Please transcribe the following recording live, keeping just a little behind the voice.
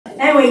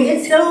Anyway,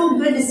 it's so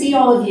good to see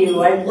all of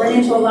you. I've run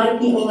into a lot of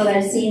people that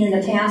I've seen in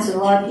the past, and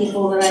a lot of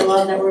people that I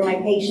love that were my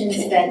patients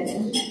that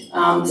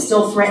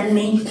still threaten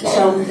me.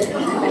 So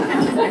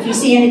if you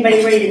see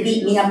anybody ready to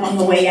beat me up on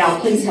the way out,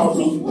 please help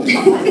me.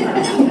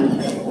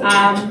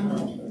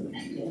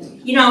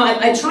 You know,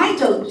 I tried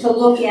to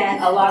look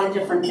at a lot of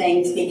different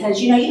things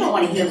because, you know, you don't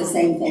want to hear the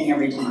same thing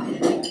every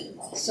time.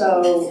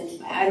 So,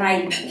 and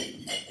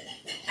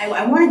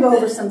I want to go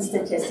over some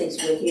statistics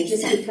with you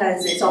just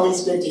because it's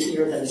always good to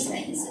hear those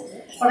things.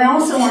 But I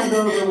also want to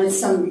go over with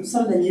some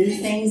of the new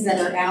things that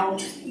are out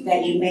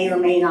that you may or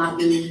may not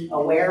be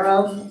aware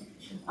of.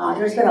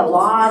 There's been a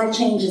lot of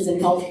changes in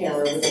healthcare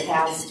over the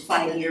past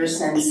 5 years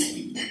since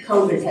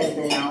COVID has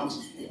been out.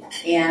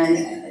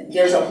 And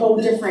there's a whole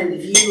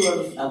different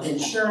view of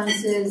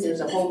insurances. There's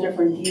a whole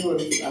different view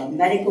of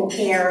medical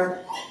care.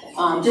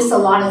 Just a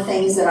lot of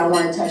things that I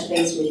want to touch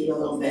base with you a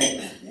little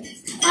bit.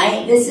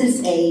 This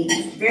is a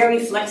very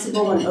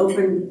flexible and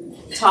open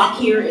talk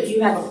here. If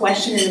you have a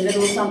question in the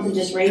middle of something,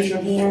 just raise your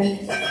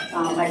hand.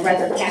 I'd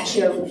rather catch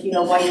you,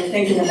 while you're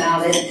thinking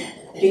about it.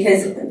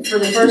 Because for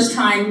the first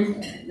time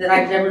that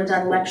I've ever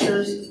done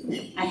lectures,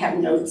 I have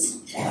notes.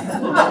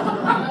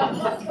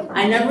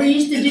 I never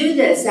used to do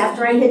this.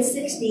 After I hit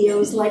 60, it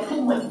was like,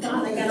 oh my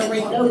God, I gotta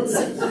write notes.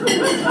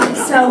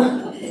 So,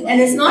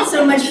 and it's not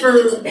so much for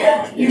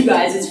you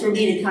guys, it's for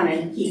me to kind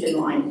of keep in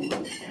line.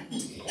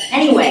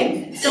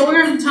 Anyway, so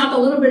we're going to talk a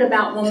little bit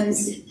about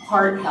women's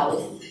heart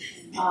health.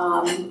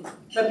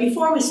 But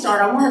before we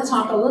start, I want to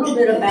talk a little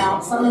bit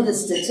about some of the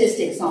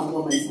statistics on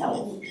women's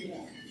health.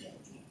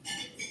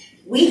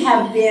 We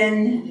have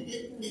been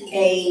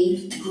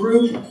a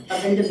group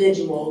of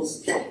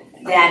individuals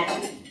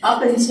that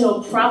up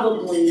until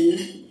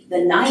probably the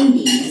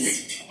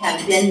 90s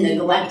have been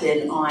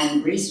neglected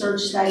on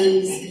research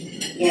studies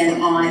and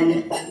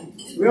on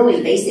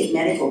really basic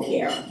medical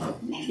care.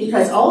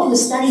 Because all of the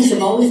studies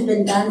have always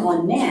been done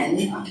on men,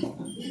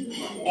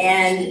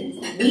 and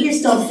we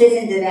just don't fit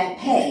into that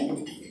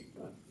peg.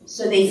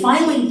 So they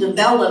finally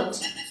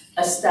developed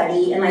a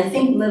study, and I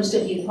think most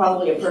of you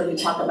probably have heard me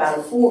talk about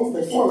it before.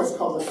 It's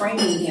called the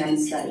Framingham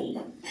study.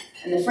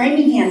 And the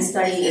Framingham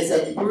study is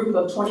a group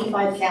of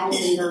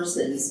 25,000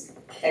 nurses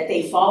that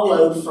they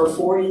followed for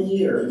 40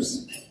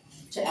 years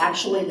to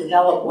actually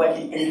develop what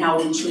and how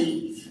we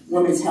treat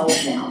women's health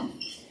now.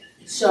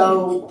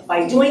 So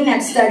by doing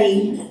that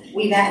study,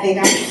 they've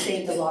actually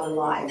saved a lot of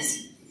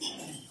lives.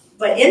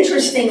 But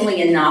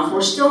interestingly enough,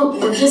 we're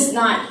just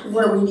not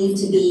where we need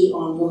to be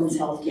on women's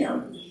health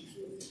care.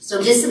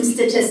 So just some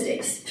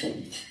statistics.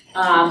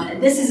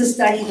 This is a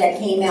study that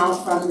came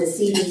out from the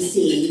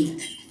CDC,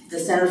 the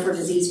Center for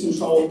Disease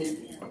Control,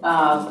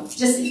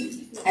 just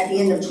at the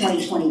end of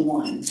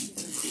 2021.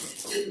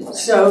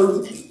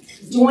 So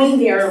doing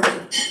their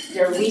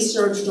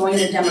research, doing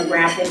the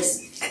demographics,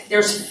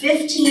 there's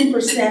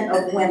 15%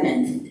 of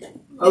women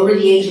over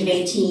the age of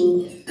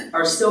 18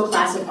 are still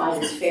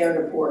classified as fair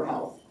to poor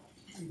health.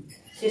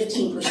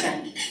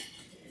 15%.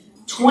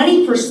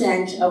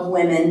 20% of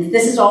women,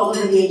 this is all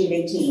over the age of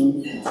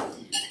 18,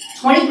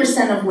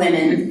 20% of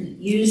women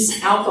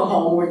use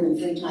alcohol more than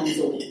 3 times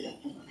a week.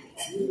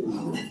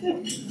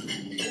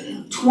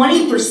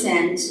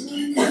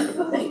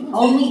 20%,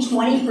 only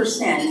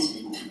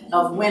 20%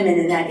 of women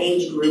in that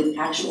age group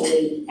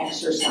actually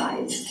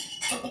exercise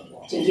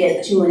to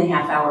get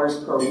 2.5 hours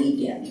per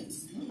weekend.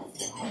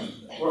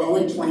 We're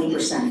only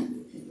 20%.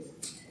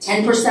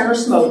 10% are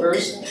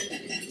smokers.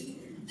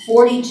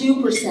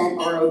 42%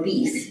 are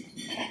obese.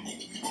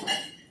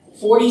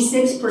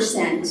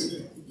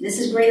 46%, this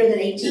is greater than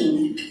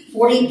 18,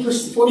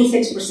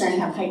 46%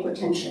 have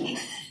hypertension.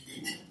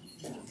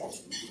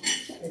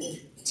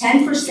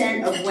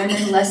 10% of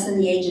women less than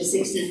the age of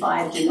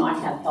 65 do not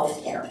have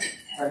health care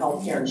or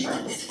health care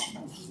insurance.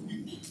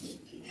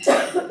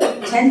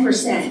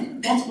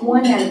 10%, that's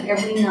 1 out of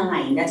every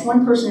 9. That's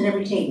 1 person at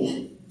every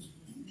table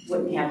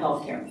wouldn't have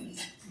health care.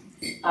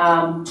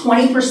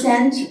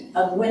 20%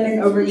 of women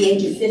over the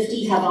age of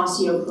 50 have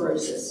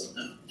osteoporosis.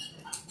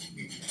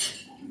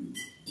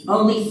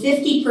 Only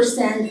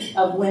 50%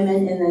 of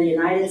women in the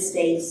United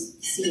States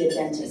see a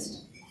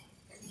dentist.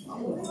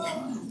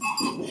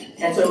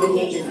 That's over the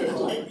age of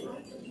 50.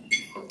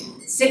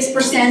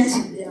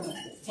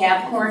 6%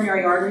 have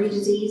coronary artery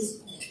disease,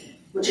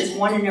 which is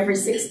 1 in every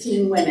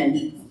 16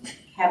 women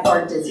have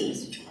heart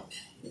disease.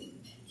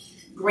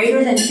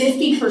 Greater than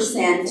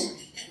 50%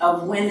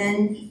 of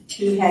women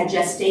who had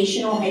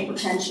gestational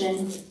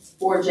hypertension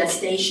or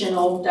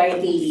gestational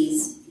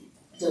diabetes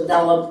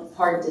develop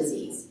heart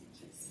disease.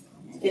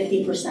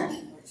 50%.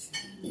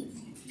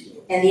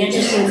 And the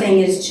interesting thing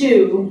is,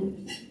 too,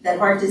 that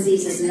heart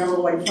disease is the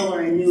 #1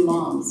 killer in new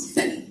moms.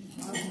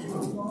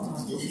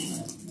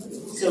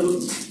 So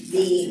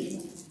the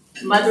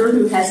mother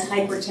who has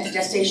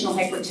gestational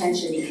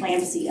hypertension,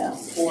 eclampsia,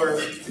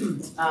 or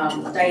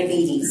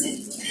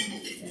diabetes,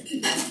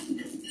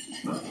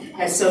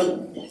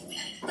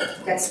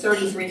 that's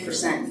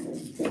 33%.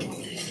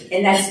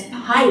 And that's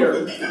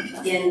higher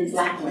in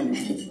Black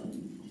women.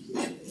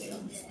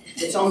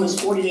 It's almost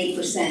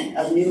 48%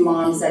 of new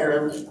moms that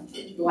are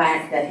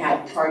Black that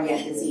have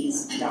cardiac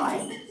disease die.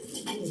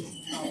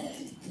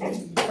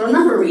 For a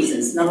number of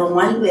reasons. Number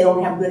one, they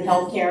don't have good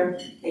health care.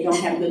 They don't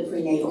have good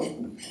prenatal.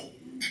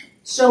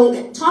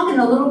 So talking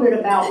a little bit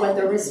about what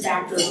the risk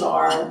factors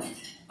are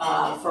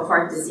for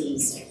heart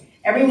disease.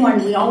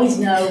 Everyone, we always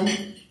know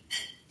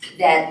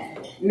that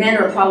men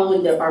are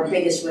probably our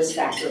biggest risk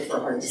factor for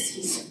heart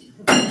disease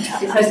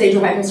because they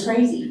drive us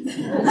crazy.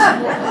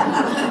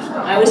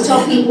 I always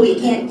tell people you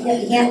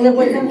can't live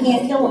with them,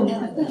 can't kill them.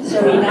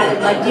 So you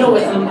gotta deal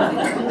with them.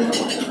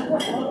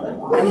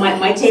 And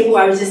my table,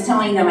 I was just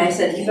telling them, I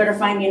said, you better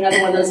find me another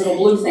one of those little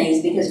blue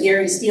things because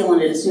Gary's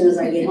stealing it as soon as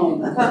I get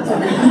home.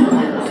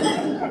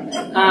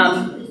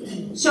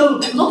 So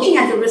looking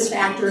at the risk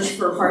factors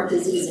for heart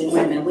disease in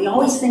women, we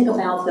always think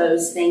about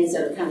those things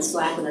that are kind of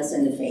slapping us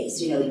in the face,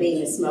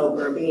 being a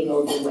smoker, being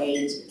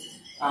overweight,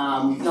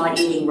 not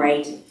eating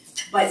right.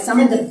 But some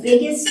of the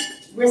biggest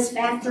risk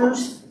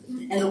factors,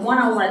 and the one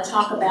I want to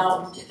talk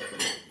about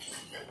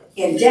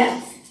in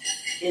depth,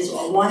 is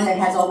one that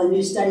has all the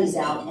new studies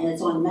out, and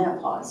it's on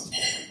menopause.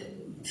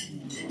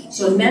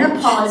 So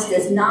menopause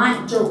does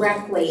not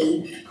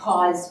directly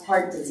cause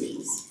heart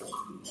disease.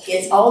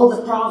 It's all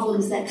the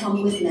problems that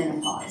come with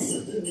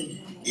menopause.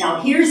 Now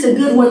here's a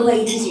good one,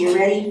 ladies. You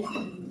ready?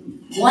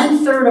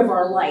 1/3 of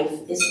our life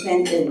is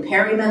spent in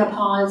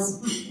perimenopause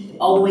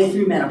all the way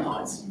through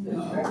menopause.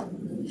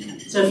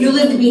 So if you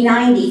live to be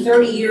 90,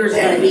 30 years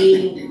are going to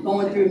be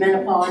going through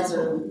menopause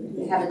or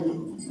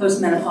having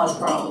postmenopause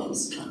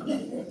problems.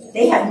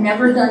 They have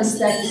never done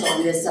studies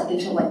on this up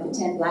until like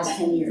the last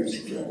 10 years.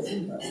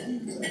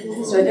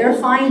 So they're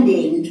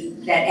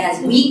finding that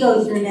as we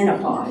go through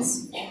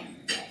menopause,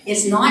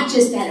 it's not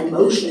just that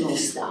emotional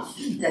stuff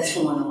that's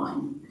going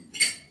on.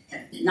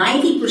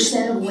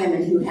 90% of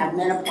women who have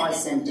menopause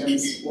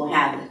symptoms will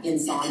have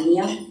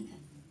insomnia,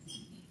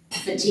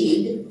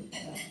 fatigue,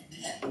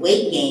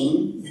 weight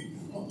gain,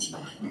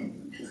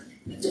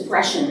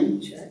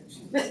 depression,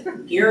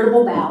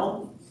 irritable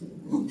bowel.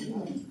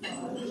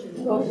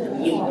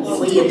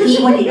 You pee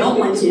when you don't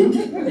want to,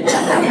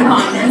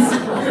 incontinence.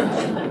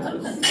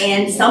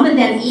 And some of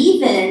them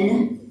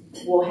even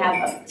will have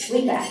a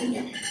sleep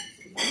apnea.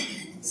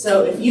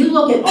 So if you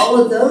look at all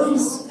of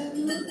those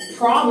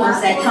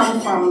problems that come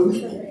from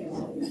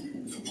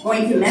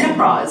going through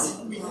menopause,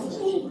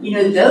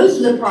 those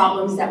are the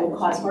problems that will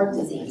cause heart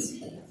disease.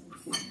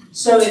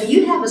 So if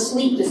you have a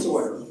sleep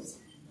disorder,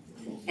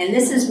 and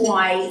this is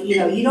why,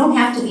 you don't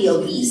have to be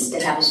obese to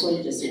have a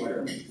sleep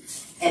disorder.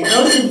 And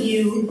those of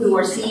you who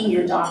are seeing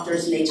your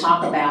doctors and they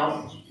talk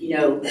about,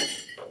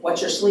 what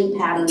your sleep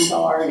patterns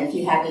are and if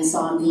you have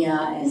insomnia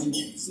and,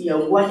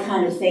 what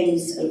kind of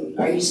things,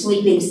 are you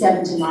sleeping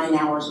 7 to 9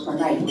 hours per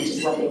night, which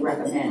is what they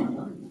recommend.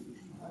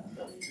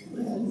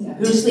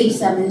 Who sleeps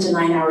 7 to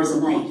 9 hours a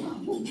night?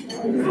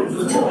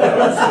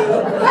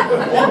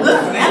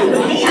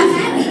 Hey, I'm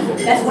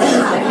happy. That's what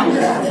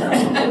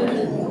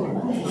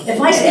if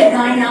I sleep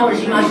 9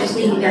 hours, you might just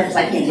leave me there because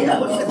I can't get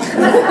up.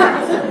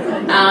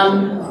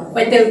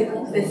 But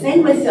the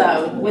thing with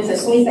the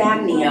sleep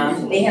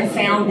apnea, they have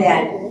found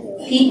that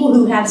people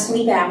who have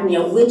sleep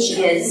apnea, which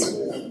is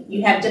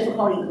you have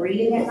difficulty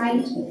breathing at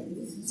night,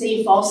 say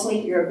you fall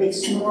asleep, you're a big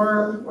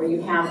snorer, or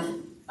you have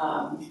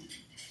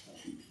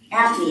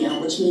apnea,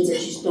 which means that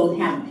you just don't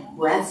have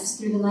breaths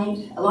through the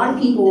night. A lot of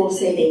people will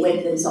say they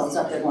wake themselves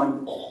up, they're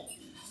going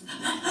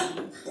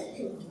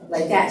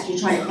like that, so you're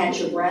trying to catch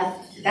your breath.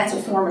 That's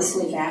a form of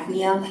sleep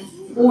apnea.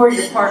 Or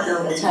your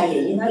partner will tell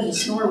you, you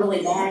snore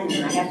really bad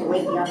and I have to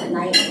wake you up at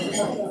night.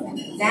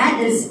 That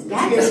is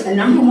the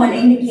number one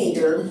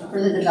indicator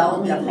for the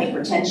development of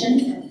hypertension,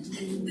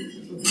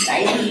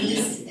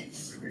 diabetes,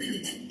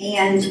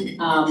 and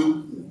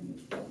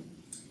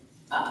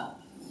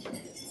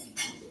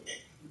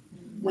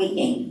weight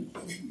gain.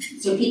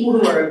 So people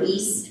who are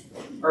obese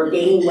or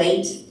gaining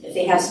weight, if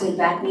they have sleep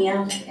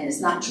apnea and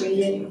it's not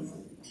treated,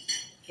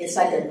 it's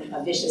like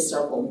a vicious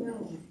circle.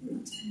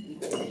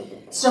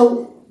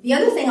 So the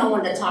other thing I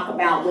wanted to talk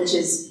about, which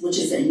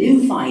is a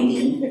new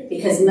finding,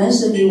 because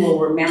most of you will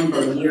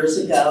remember years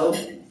ago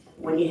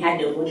when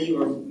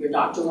your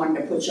doctor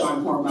wanted to put you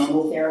on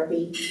hormonal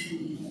therapy.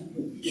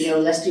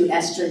 Let's do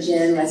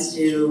estrogen, let's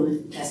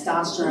do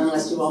testosterone,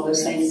 let's do all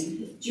those things.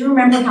 Do you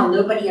remember how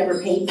nobody ever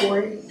paid for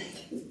it?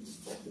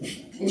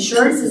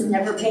 Insurances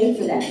never paid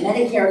for that.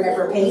 Medicare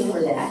never paid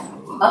for that.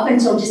 Up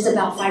until just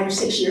about 5 or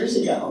 6 years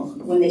ago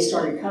when they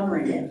started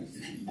covering it.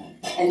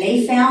 And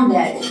they found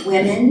that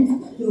women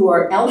who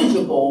are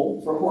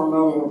eligible for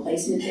hormonal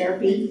replacement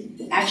therapy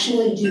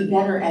actually do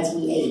better as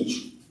we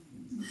age.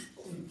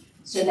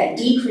 So that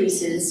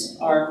decreases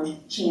our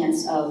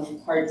chance of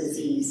heart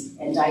disease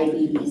and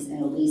diabetes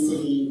and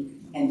obesity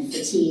and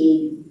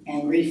fatigue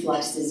and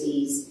reflux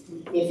disease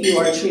if you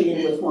are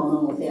treated with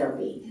hormonal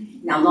therapy.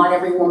 Now, not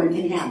every woman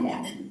can have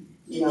that.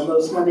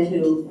 Most women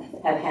who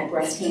have had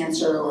breast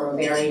cancer or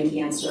ovarian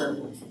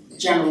cancer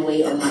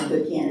generally are not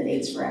good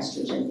candidates for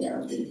estrogen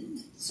therapy.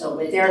 So,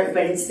 but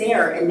it's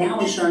there, and now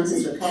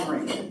insurances are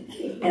covering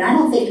it. And I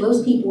don't think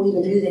most people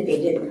even knew that they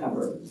didn't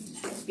cover it.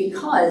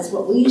 because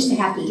what we used to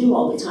have to do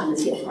all the time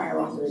is get prior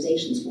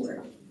authorizations for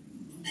it.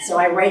 So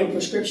I write a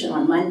prescription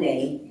on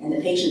Monday, and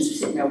the patient's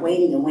sitting there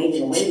waiting and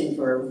waiting and waiting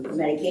for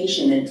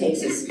medication, and it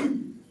takes us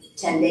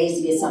 10 days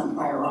to get something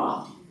prior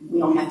auth. We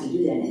don't have to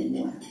do that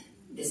anymore.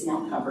 It's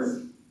now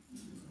covered.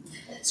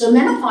 So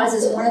menopause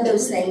is one of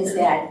those things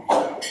that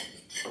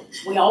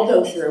we all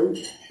go through.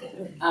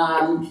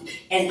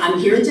 And I'm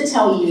here to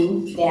tell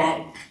you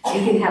that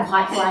you can have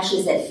hot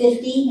flashes at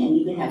 50 and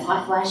you can have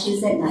hot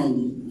flashes at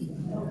 90.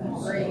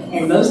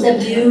 And most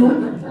of you,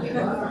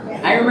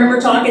 I remember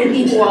talking to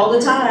people all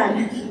the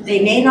time.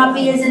 They may not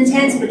be as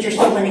intense, but you're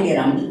still going to get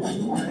them.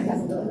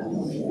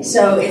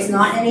 So it's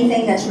not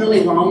anything that's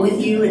really wrong with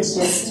you. It's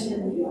just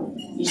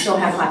you still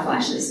have hot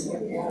flashes.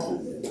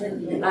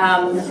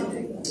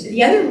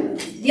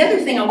 The other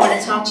thing I want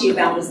to talk to you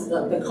about was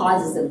the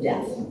causes of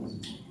death.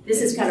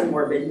 This is kind of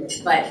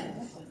morbid, but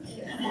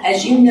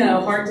as you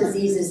know, heart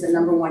disease is the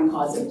 #1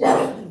 cause of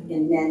death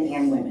in men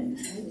and women.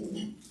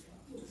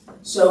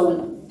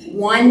 So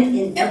 1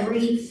 in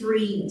every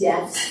 3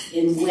 deaths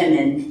in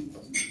women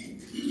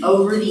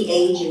over the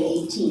age of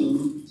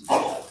 18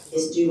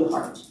 is due to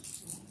heart.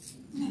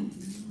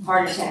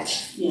 Heart attack,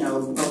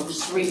 or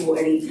cerebral,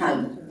 any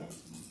kind of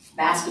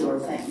vascular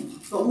thing.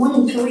 But 1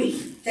 in 3,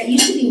 that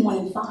used to be 1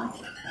 in 5.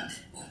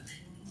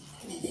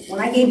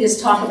 When I gave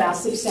this talk about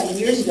 6-7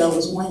 years ago, it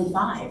was 1 in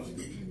 5.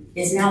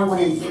 It's now 1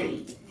 in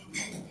 3.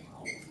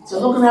 So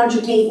look around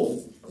your table.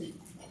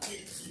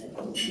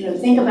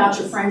 Think about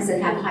your friends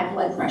that have high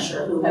blood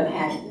pressure, who have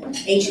had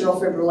atrial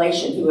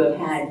fibrillation, who have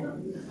had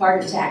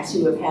heart attacks,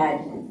 who have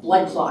had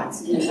blood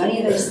clots. Any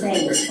of those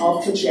things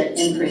all put you at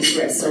increased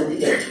risk. So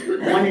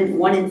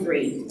 1 in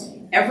 3.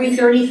 Every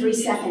 33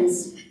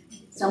 seconds,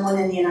 someone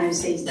in the United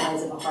States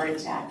dies of a heart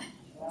attack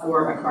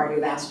or a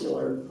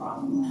cardiovascular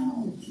problem.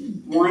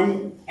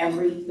 1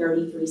 every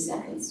 33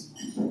 seconds.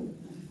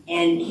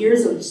 And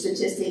here's a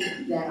statistic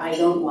that I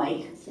don't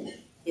like,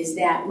 is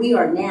that we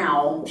are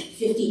now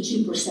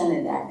 52%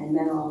 of that, and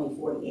men are only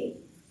 48.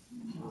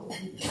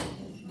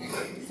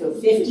 So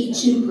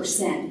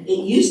 52%. It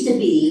used to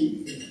be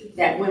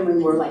that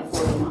women were like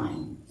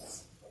 49.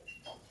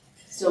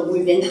 So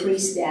we've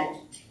increased that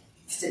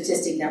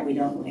statistic that we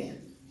don't like.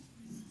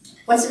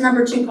 What's the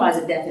 #2 cause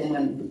of death in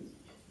women?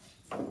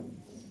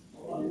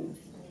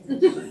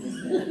 What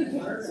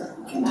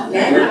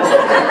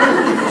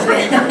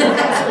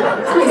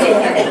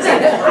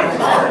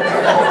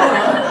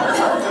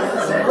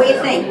do you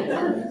think?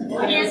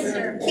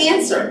 Cancer.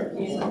 Cancer.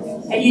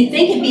 And you'd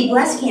think it'd be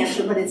breast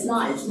cancer, but it's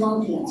not. It's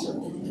lung cancer.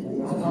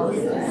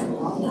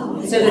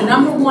 So the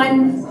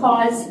 #1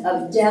 cause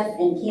of death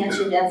and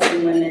cancer deaths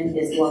in women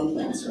is lung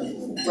cancer.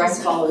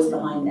 Breast follows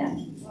behind that.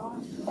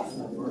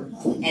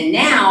 And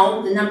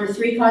now, the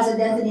 #3 cause of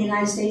death in the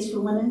United States for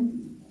women?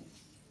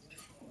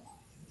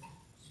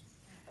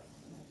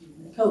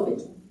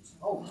 COVID.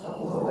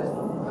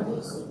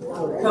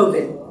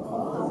 COVID.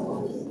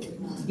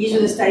 These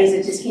are the studies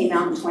that just came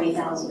out in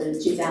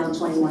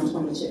 2021,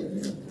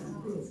 22.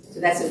 So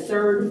that's the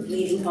 3rd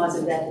leading cause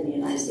of death in the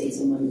United States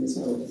in women is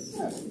COVID.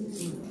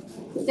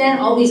 But then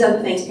all these other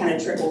things kind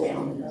of trickle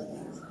down.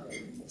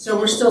 So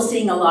we're still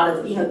seeing a lot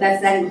of,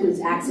 that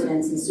includes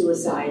accidents and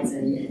suicides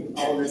and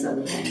all those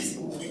other things.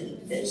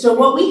 So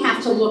what we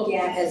have to look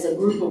at as a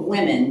group of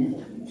women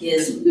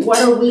is,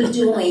 what are we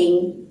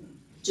doing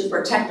to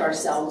protect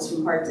ourselves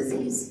from heart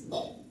disease?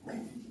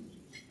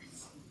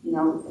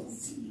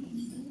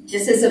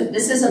 This is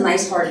a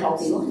nice, heart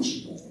healthy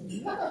lunch.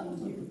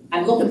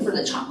 I'm looking for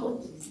the chocolate.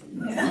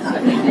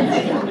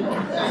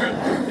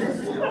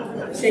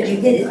 Said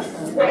you did it.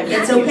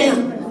 It's okay.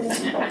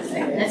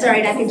 That's all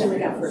right. I can do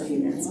it out for a few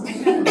minutes.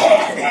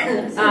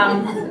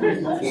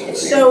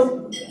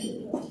 So,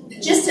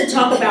 just to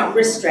talk about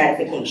risk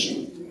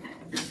stratification.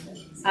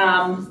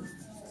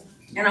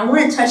 And I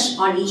want to touch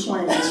on each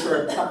one of these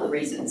for a couple of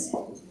reasons.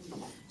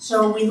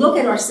 So we look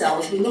at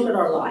ourselves, we look at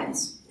our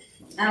lives.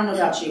 I don't know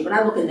about you, but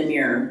I look in the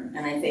mirror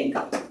and I think,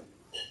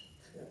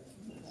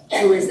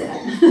 who is that?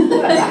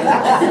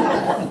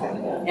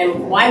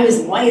 And why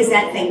is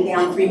that thing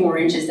down 3 more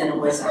inches than it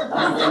was a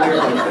year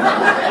ago?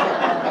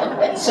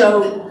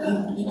 So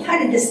you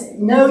kind of just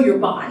know your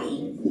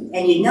body,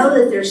 and you know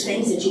that there's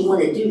things that you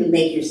want to do to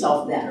make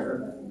yourself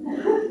better.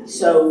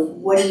 So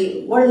what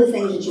are the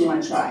things that you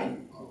want to try?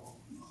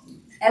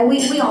 And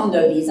we all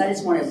know these. I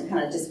just want to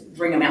kind of just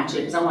bring them out to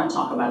you because I want to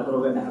talk about a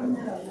little bit about them.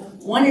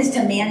 One is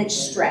to manage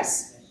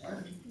stress.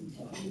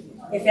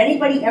 If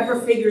anybody ever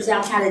figures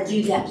out how to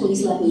do that,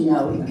 please let me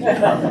know.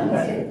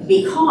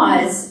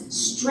 Because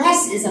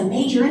stress is a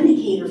major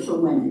indicator for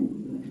women.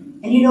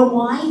 And you know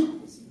why?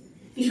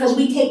 Because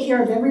we take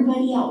care of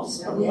everybody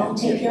else, but we don't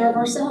take care of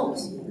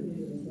ourselves.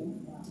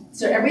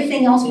 So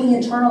everything else we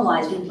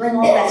internalize, we bring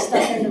all that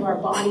stuff into our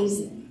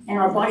bodies, and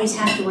our bodies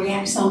have to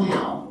react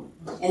somehow.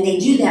 And they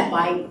do that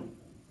by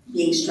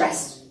being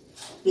stressed,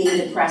 being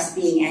depressed,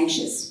 being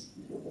anxious.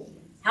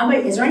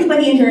 Is there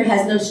anybody in here who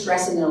has no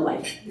stress in their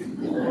life?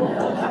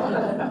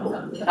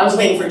 I was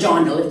waiting for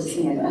John to lift his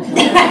hand up.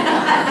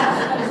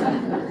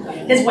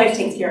 His wife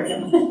takes care of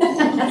him.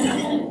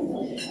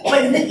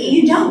 But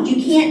you don't.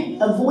 You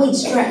can't avoid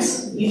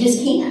stress. You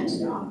just can't.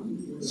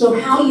 So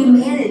how you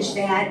manage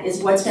that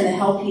is what's going to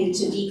help you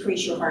to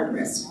decrease your heart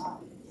risk.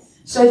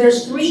 So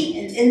there's three,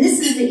 and this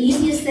is the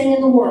easiest thing in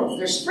the world.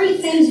 There's three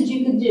things that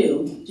you can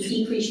do to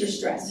decrease your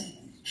stress.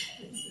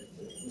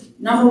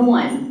 Number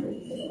one,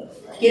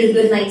 get a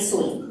good night's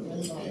sleep.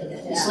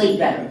 You sleep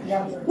better.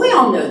 We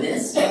all know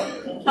this.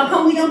 How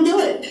come we don't do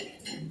it?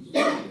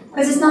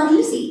 Because it's not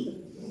easy.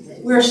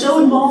 We're so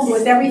involved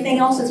with everything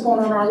else that's going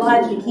on in our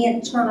lives, we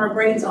can't turn our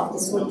brains off to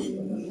sleep.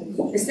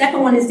 The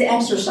second one is to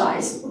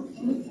exercise.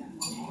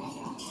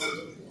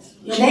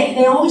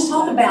 They always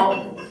talk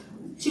about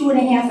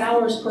 2.5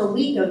 hours per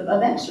week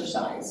of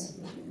exercise.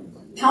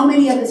 How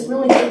many of us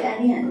really get that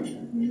in?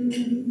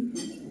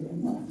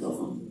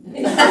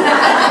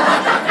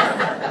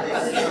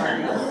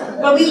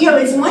 But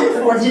it's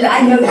wonderful.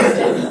 I know you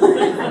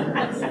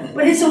do.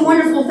 But it's a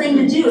wonderful thing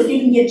to do if you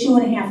can get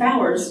 2.5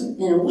 hours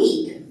in a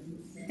week.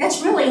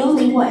 That's really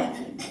only what?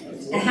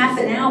 A half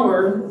an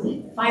hour,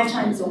 5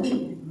 times a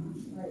week.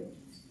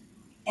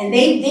 And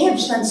they have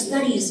done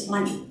studies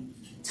on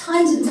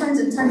tons and tons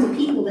and tons of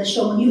people that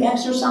show when you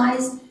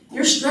exercise,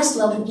 your stress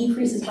level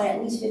decreases by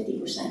at least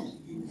 50%.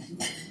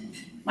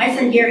 My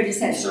friend Gary just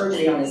had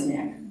surgery on his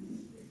neck.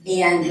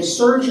 And the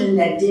surgeon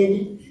that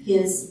did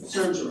his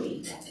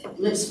surgery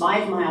lives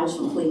 5 miles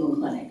from Cleveland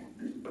Clinic.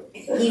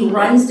 He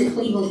runs to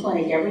Cleveland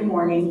Clinic every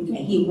morning,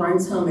 and he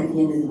runs home at the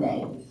end of the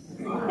day.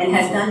 And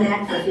has done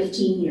that for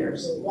 15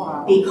 years.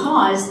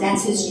 Because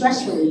that's his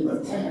stress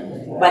reliever.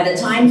 By the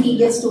time he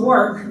gets to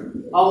work,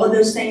 all of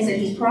those things that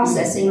he's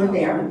processing are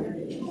there.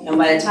 And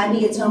by the time he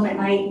gets home at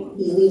night,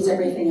 he leaves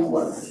everything at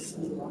work.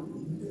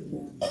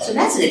 So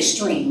that's an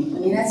extreme.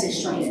 That's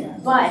extreme.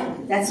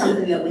 But that's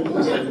something that we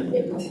can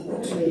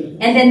do.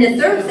 And then the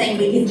third thing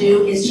we can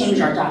do is change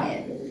our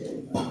diet.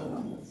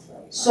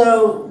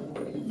 So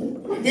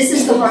this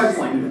is the hard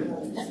one.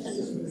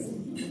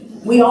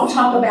 We all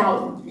talk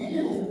about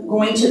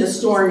going to the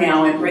store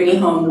now and bringing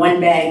home 1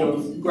 bag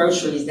of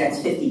groceries that's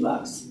 $50.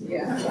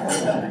 Yeah.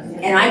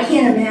 And I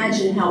can't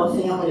imagine how a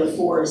family of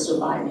 4 is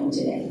surviving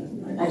today.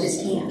 I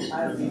just can't.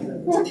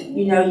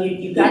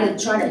 You've got to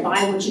try to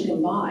buy what you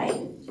can buy.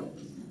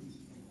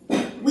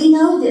 We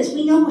know this.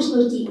 We know we're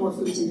supposed to eat more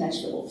fruits and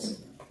vegetables.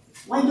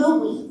 Why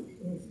don't we?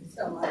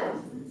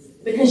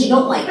 Because you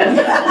don't like them.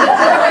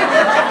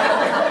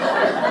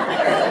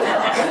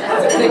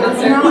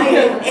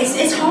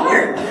 It's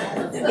hard.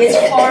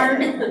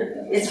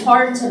 It's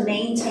hard to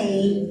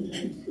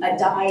maintain a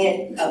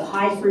diet of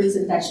high fruits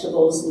and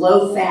vegetables,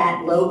 low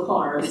fat, low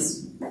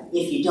carbs,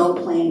 if you don't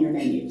plan your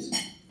menus.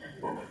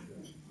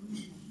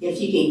 If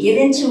you can get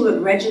into a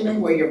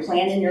regimen where you're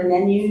planning your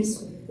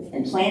menus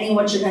and planning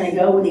what you're going to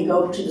go when you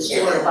go to the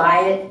store to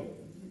buy it,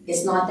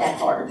 it's not that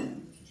hard.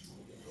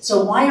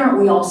 So why aren't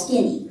we all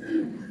skinny?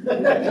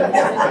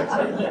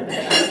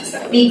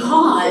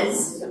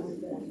 Because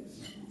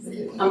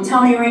I'm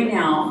telling you right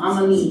now,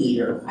 I'm a meat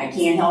eater. I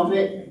can't help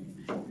it.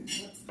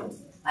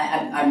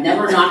 I'm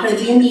never not going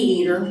to be a meat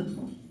eater.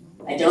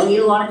 I don't eat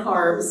a lot of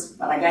carbs,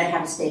 but I got to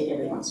have a steak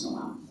every once in a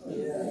while.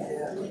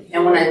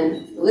 And when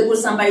I live with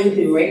somebody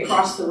who right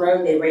across the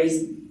road, they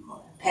raise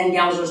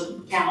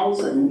Pen-Gauser's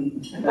cows,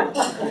 and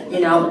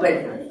but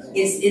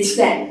it's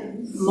that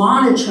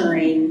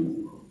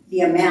monitoring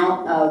the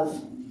amount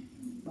of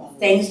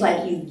things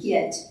like you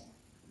get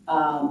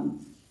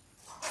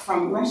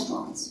from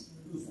restaurants.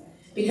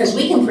 Because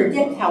we can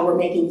predict how we're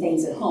making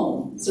things at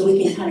home, so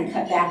we can kind of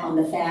cut back on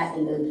the fat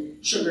and the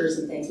sugars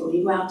and things. But when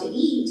you go out to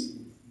eat,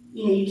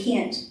 you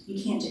can't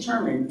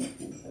determine.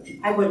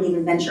 I wouldn't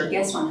even venture a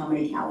guess on how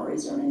many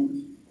calories are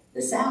in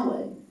the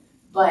salad.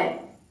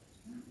 But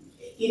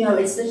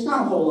there's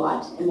not a whole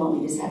lot in what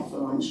we just had for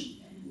lunch.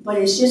 But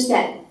it's just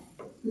that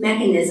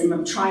mechanism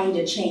of trying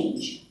to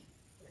change.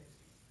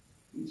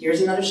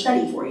 Here's another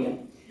study for you.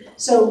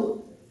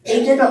 So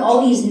they did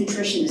all these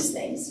nutritionist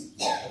things,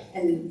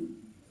 and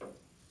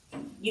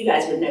you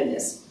guys would know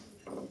this.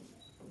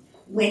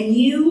 When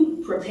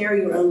you prepare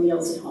your own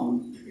meals at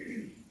home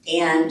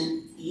and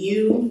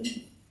you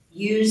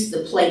use the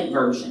plate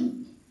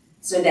version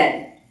so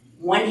that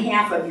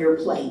 1/2 of your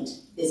plate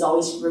is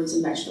always fruits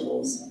and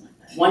vegetables,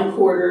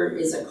 1/4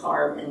 is a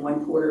carb and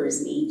 1/4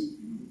 is meat.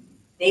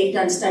 They've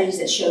done studies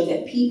that show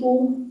that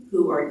people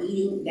who are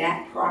eating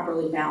that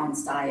properly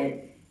balanced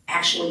diet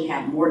actually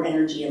have more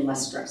energy and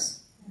less stress.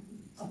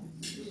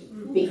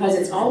 Because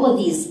it's all of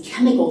these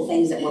chemical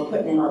things that we're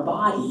putting in our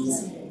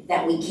bodies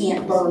that we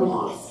can't burn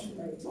off.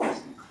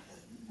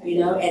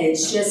 And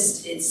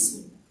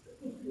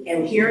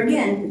and here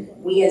again,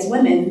 we as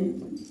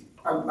women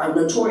are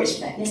notorious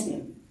for that, isn't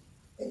it?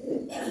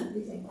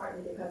 You think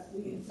partly because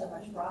we use so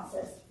much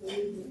processed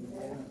food?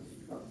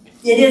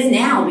 It is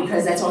now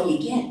because that's all you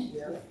get.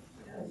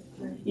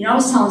 I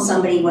was telling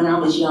somebody when I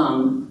was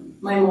young,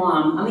 my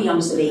mom, I'm the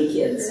youngest of 8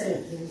 kids,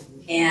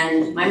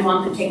 and my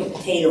mom could take a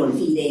potato and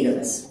feed 8 of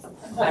us.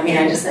 I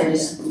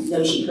just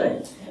know she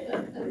could.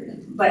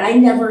 But I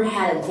never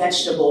had a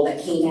vegetable that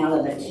came out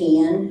of a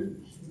can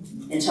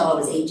until I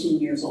was 18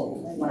 years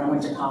old when I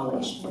went to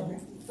college.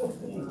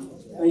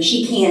 I mean,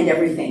 she canned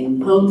everything,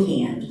 home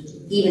canned,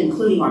 even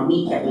including our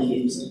meat that we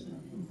used.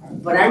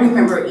 But I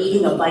remember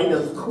eating a bite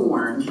of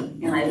corn,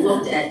 and I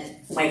looked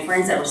at my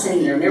friends that were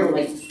sitting there, and they were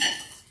like,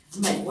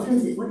 I'm like, what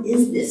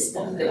is this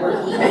stuff that we're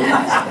eating?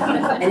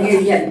 And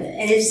here, yeah,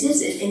 and it's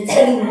just, and it's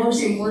getting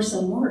worse and worse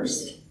and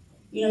worse.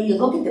 You know, you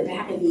look at the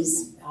back of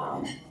these,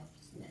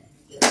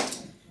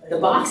 the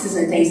boxes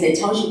and things that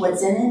tells you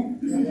what's in it,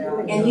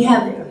 and you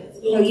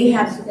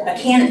have a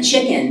can of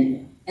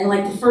chicken, and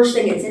like the first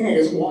thing that's in it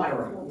is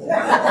water.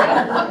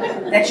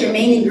 That's your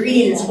main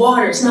ingredient, is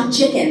water. It's not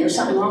chicken. There's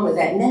something wrong with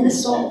that. And then the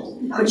salt.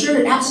 But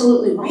you're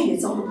absolutely right.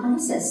 It's all the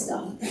processed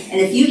stuff. And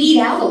if you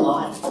eat out a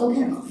lot, look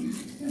at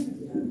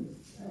them.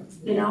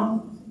 You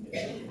know,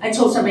 I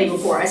told somebody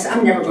before, I said,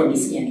 I'm never going to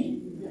be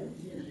skinny.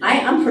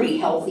 I'm pretty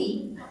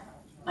healthy.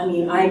 I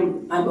mean,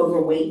 I'm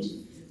overweight,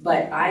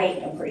 but I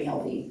am pretty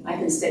healthy. I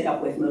can stick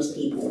up with most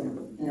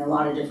people in a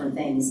lot of different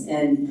things.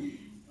 And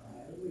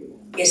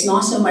it's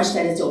not so much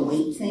that it's a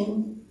weight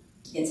thing.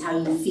 It's how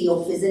you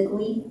feel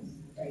physically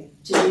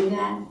to do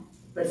that.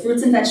 But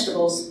fruits and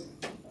vegetables.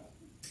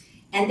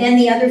 And then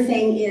the other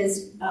thing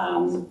is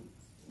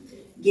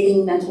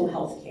getting mental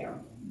health care.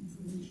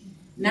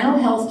 Mental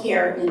health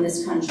care in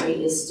this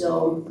country is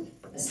still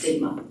a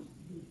stigma.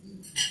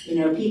 You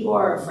know, people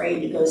are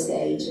afraid to go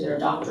say to their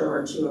doctor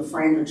or to a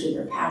friend or to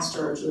their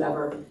pastor or to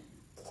whoever,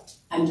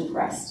 I'm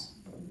depressed,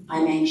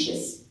 I'm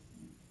anxious,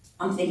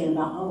 I'm thinking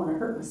about, I want to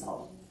hurt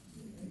myself.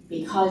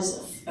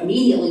 Because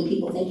immediately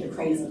people think you're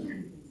crazy.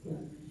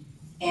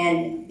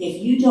 And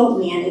if you don't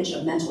manage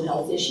a mental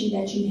health issue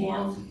that you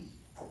have,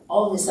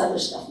 all this other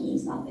stuff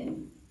means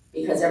nothing.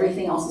 Because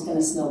everything else is going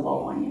to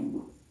snowball on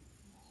you.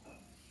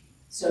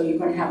 So you're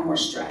going to have more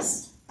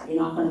stress. You're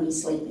not going to be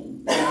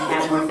sleeping. You're going to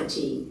have more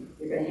fatigue.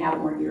 You're going to have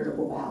more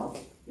irritable bowel.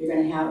 You're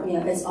going to have, you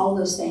know, it's all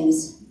those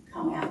things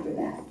come after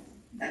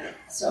that.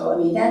 So, I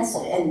mean, that's,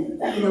 and,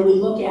 you know, we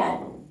look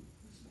at,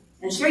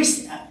 and it's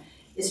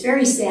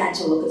very sad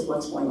to look at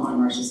what's going on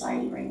in our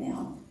society right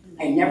now.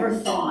 I never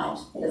thought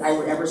that I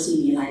would ever see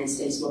the United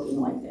States looking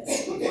like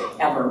this,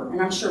 ever.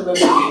 And I'm sure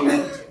most of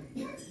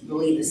you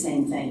believe the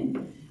same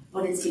thing.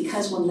 But it's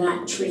because we're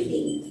not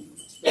treating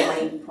the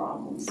right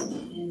problems.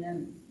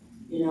 Amen.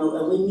 You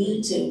know, we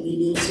need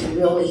to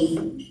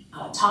really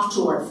talk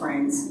to our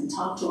friends and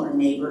talk to our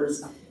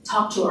neighbors,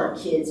 talk to our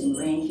kids and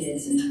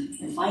grandkids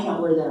and find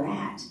out where they're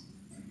at.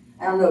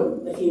 I don't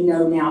know if you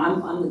know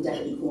now, I'm the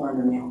deputy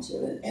coroner now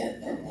too.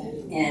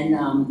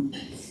 And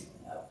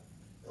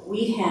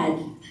we had,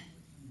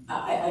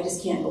 I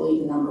just can't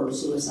believe the number of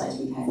suicides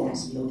we've had in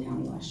Ashtabula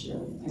County last year.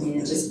 I mean,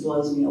 it just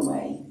blows me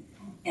away.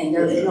 And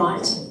they're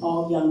not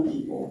all young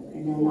people,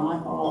 and they're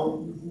not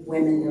all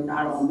women, they're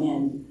not all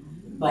men.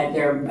 But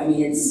I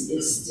mean, it's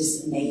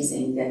just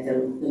amazing that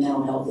the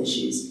mental health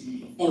issues.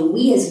 And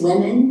we as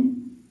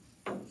women,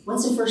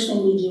 what's the first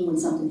thing we do when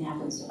something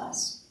happens to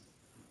us?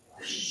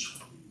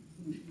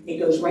 It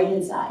goes right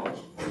inside,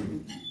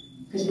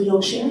 because we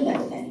don't share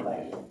that with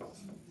anybody.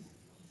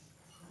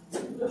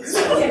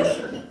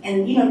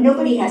 And you know,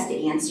 nobody has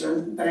to answer,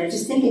 but I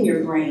just think in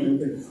your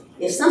brain,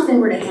 if something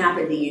were to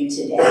happen to you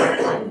today,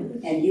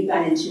 and you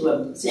got into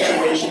a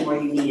situation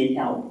where you needed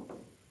help,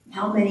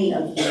 how many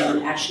of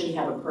you actually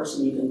have a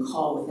person you can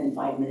call within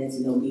 5 minutes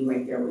and they'll be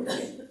right there with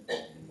you?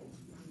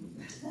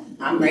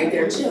 I'm right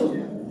there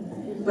too.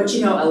 But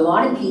you know, a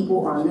lot of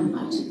people are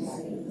not.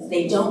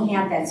 They don't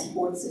have that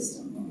support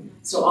system.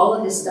 So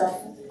all this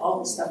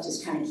stuff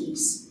just kind of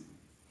keeps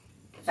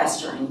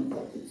festering.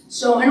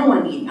 So I don't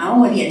want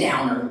to be a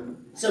downer.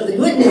 So the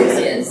good news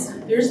is,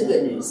 here's the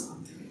good news.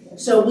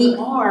 So we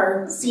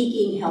are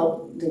seeking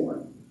help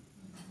more.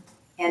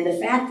 And the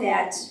fact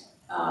that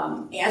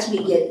as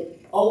we get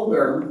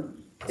older,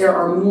 there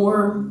are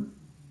more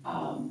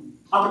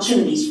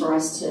opportunities for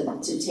us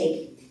to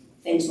take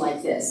things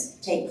like this,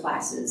 take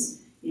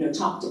classes, you know,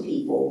 talk to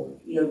people.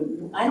 You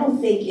know, I don't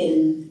think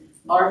in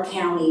our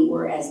county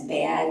we're as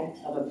bad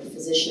of a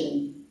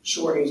physician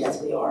shortage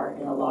as we are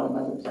in a lot of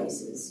other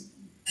places.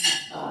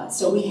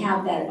 So we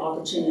have that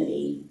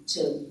opportunity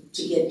to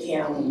get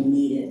care when we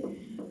need it.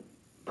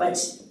 But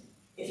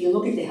if you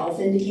look at the health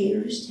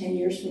indicators 10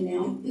 years from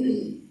now,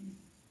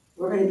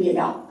 we're going to be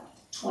about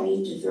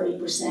 20 to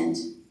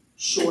 30%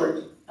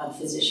 short of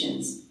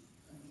physicians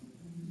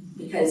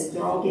because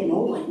they're all getting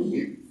old like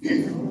me.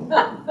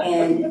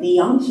 And the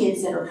young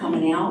kids that are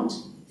coming out,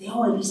 they all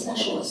want to be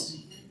specialists.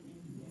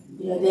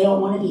 You know, they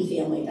don't want to be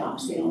family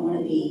docs. They don't want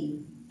to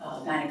be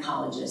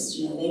gynecologists.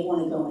 You know, they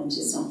want to go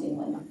into something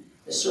like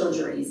the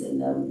surgeries and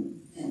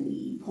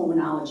the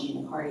pulmonology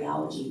and the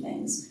cardiology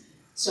things.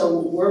 So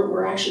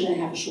we're actually going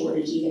to have a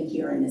shortage even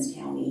here in this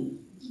county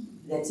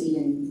that's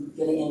even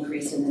going to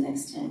increase in the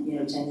next 10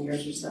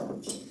 years or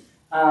so.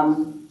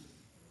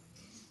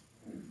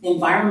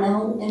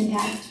 Environmental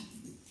impact.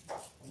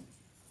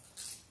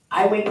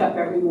 I wake up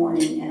every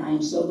morning and I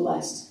am so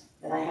blessed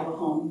that I have a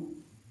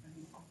home,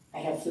 I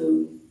have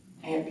food,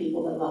 I have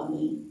people that love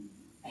me,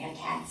 I have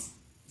cats.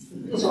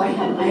 So I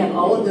have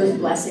all of those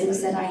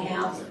blessings that I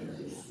have.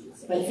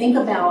 But think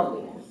about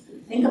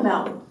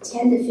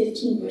 10 to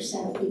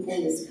 15% of people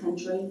in this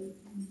country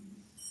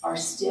are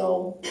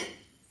still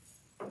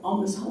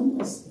almost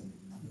homeless.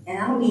 And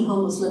I don't mean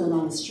homeless living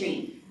on the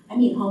street. I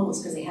mean homeless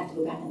because they have to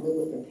go back and live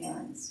with their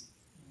parents.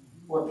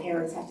 Or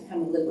parents have to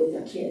come and live with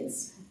their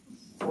kids.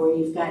 Or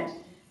you've got,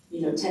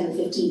 10 or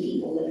 15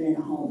 people living in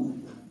a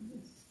home.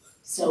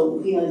 So,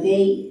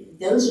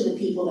 those are the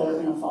people that are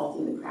going to fall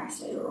through the cracks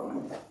later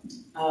on.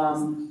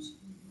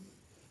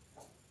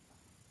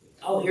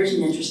 Here's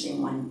an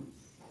interesting one.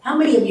 How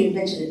many of you have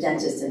been to the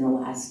dentist in the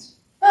last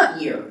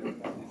year?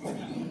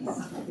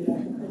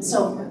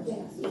 So,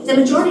 the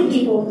majority of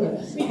people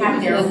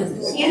have their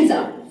hands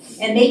up.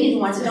 And maybe the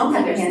ones that don't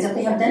have their hands up,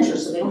 they have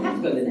dentures, so they don't have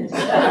to go to the dentist.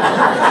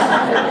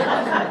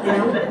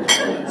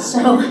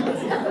 So,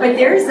 but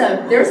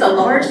there's a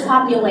large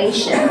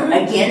population,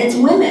 again, it's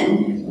women,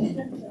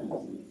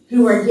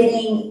 who are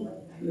getting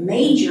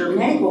major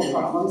medical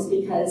problems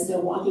because they're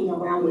walking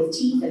around with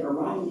teeth that are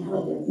rotting out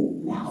of their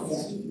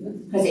mouths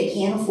because they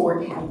can't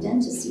afford to have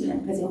dentists see them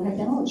because they don't have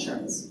dental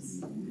insurance.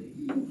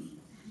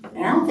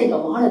 And I don't think a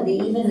lot of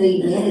even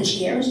the managed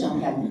cares don't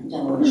have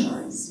dental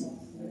insurance.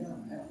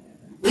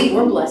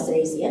 We're blessed at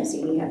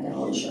ACMC, we have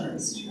dental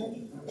insurance.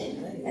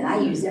 And I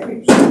use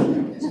everything.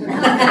 Me too.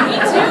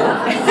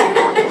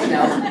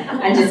 No,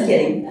 I'm just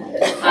kidding.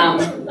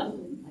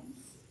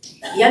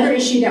 The other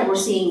issue that we're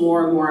seeing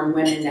more and more in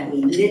women that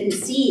we didn't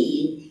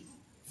see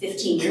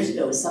 15 years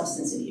ago is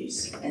substance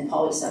abuse and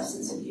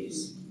polysubstance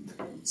abuse.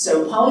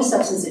 So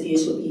polysubstance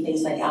abuse would be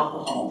things like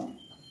alcohol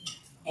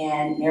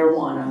and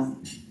marijuana,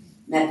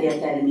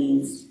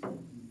 methamphetamines,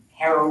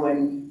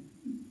 heroin,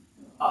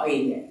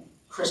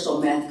 crystal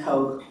meth,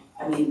 coke.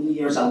 I mean,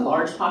 there's a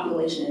large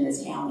population in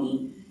this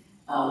county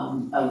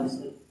of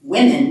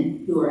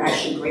women who are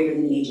actually greater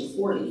than the age of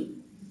 40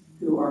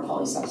 who are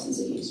polysubstance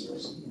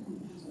abusers.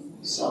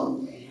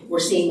 So we're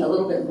seeing a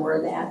little bit more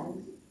of that.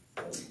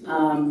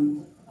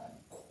 And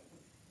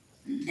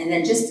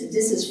then this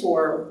is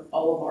for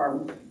all of our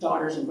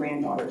daughters and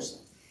granddaughters.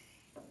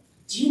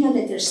 Do you know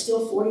that there's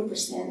still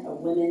 40% of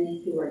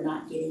women who are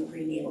not getting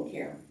prenatal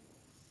care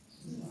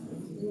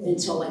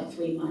until like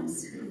 3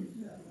 months?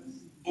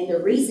 And the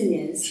reason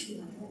is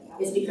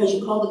because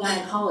you call the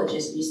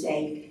gynecologist and you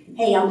say,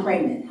 hey, I'm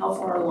pregnant. How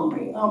far along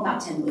are you? Oh,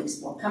 about 10 weeks.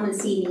 Well, come and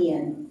see me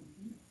in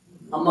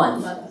a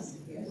month.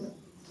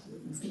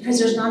 Because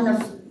there's not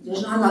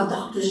enough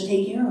doctors to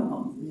take care of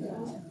them.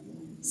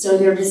 So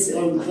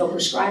they'll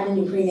prescribe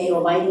them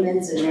prenatal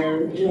vitamins,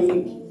 and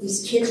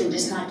these kids are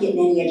just not getting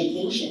any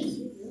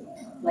education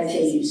like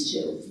they used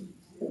to.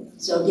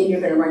 So again, you're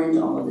going to run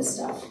into all of this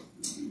stuff.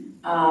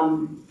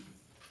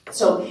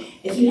 So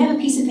if you have a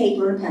piece of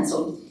paper and a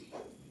pencil,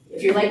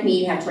 if you're like me,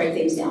 you have to write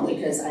things down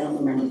because I don't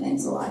remember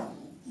things a lot.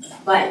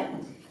 But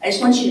I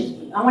want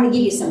to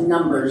give you some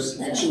numbers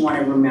that you want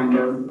to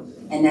remember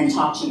and then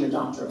talk to your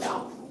doctor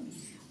about.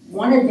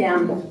 One of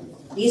them,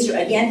 these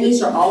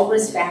are all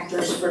risk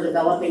factors for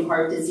developing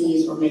heart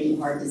disease or making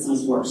heart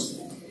disease worse.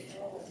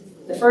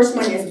 The first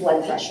one is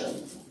blood pressure.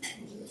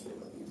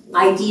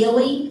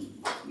 Ideally,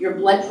 your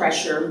blood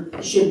pressure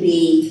should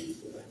be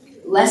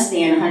less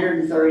than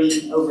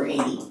 130 over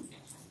 80.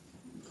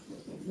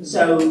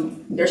 So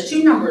there's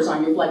two numbers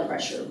on your blood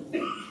pressure.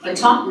 The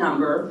top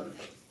number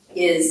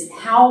is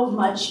how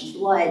much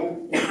blood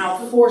and how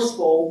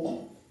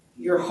forceful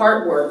your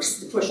heart works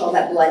to push all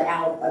that blood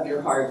out of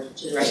your heart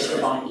to the rest of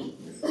your body.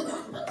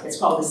 It's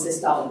called the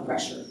systolic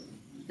pressure.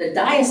 The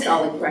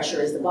diastolic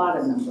pressure is the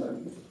bottom number,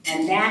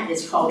 and that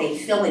is called a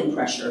filling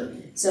pressure.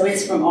 So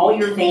it's from all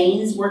your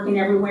veins working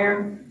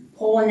everywhere,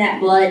 pulling that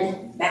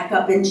blood back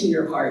up into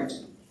your heart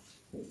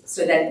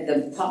so that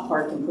the top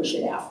part can push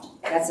it out.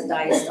 That's a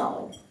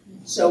diastolic.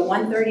 So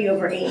 130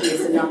 over 80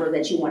 is the number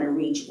that you want to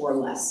reach or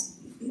less.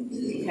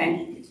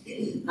 Okay?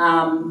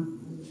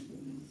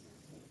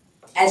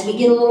 As we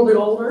get a little bit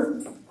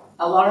older,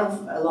 a lot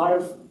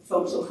of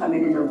folks will come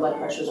in and their blood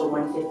pressures are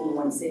 150,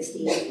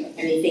 160, and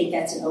they think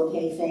that's an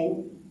okay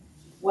thing.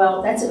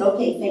 Well, that's an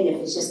okay thing if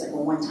it's just like a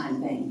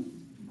one-time thing.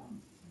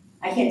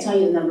 I can't tell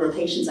you the number of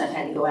patients I've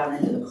had to go out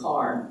into the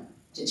car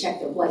to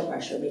check their blood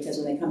pressure because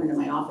when they come into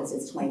my office,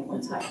 it's 20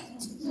 points high.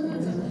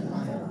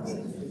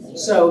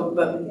 So,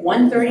 but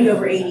 130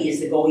 over 80 is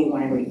the goal you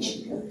want to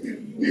reach.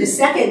 The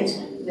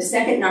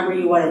second number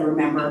you want to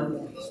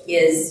remember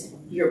is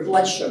your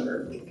blood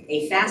sugar.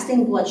 A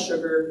fasting blood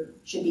sugar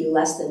should be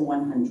less than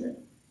 100.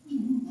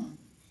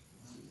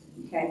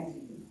 Okay?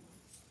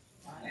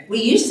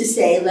 We used to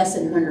say less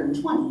than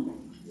 120.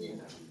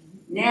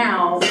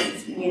 Now,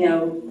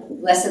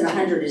 less than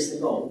 100 is the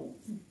goal,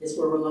 is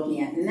where we're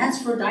looking at. And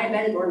that's for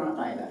diabetic or not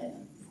diabetic.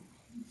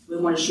 We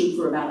want to shoot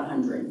for about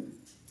 100.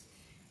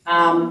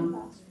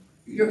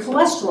 Your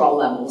cholesterol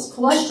levels.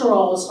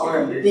 Cholesterols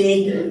are a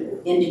big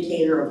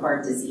indicator of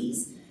heart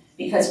disease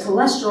because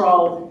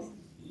cholesterol,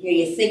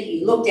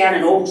 you look down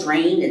an old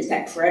drain that's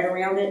got crud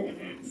around it,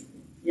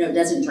 it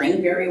doesn't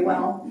drain very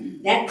well.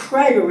 That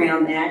crud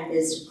around that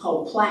is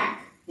called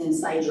plaque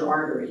inside your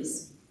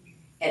arteries.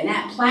 And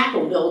that plaque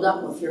will build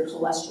up if your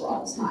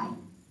cholesterol is high.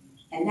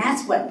 And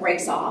that's what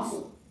breaks off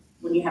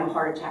when you have a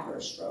heart attack or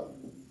a stroke.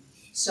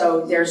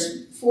 So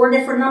there's 4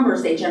 different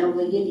numbers they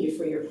generally give you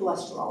for your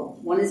cholesterol.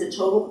 One is a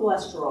total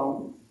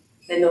cholesterol,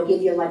 then they'll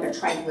give you like a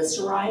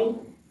triglyceride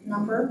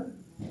number,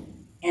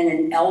 and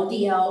an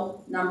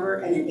LDL number,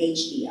 and an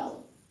HDL.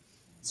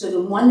 So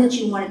the one that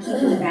you want to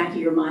keep in the back of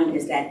your mind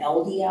is that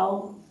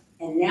LDL,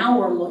 and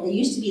now it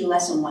used to be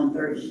less than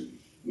 130.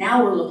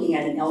 Now we're looking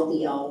at an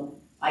LDL,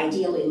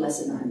 ideally less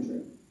than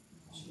 100,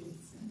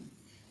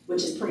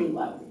 which is pretty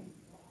low.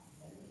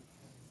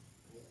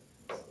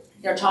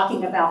 They're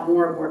talking about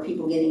more and more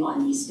people getting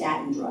on these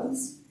statin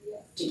drugs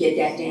to get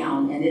that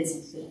down, and the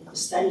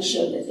studies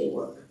show that they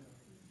work.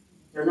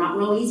 They're not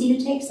real easy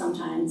to take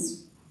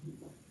sometimes.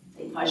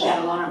 They cause you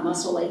a lot of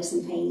muscle aches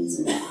and pains.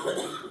 And,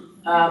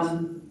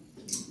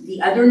 the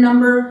other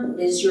number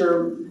is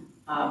your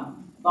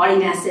body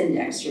mass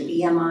index, your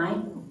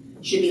BMI,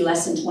 should be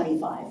less than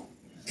 25.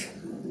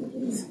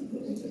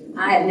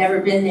 I have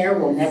never been there,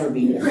 will never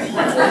be there.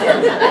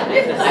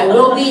 I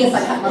will be if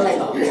I cut my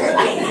leg off.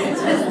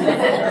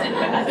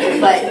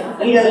 But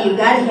you know, you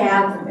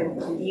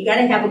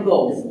gotta have a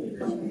goal.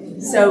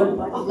 So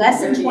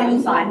less than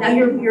 25. Now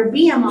your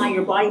BMI,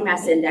 your body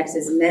mass index,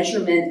 is a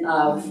measurement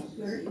of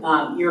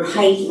your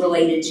height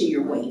related to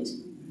your weight.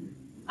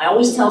 I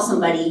always tell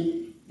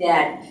somebody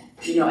that,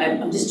 you know,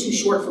 I'm just too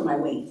short for my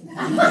weight.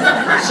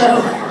 So,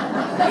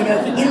 you know,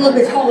 if you get a little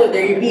bit taller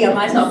there, your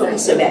BMI's not going to be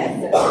so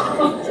bad.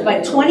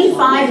 But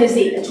 25 is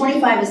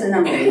the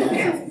number.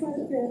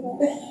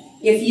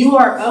 If you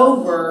are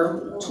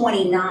over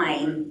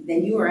 29,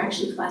 then you are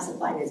actually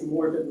classified as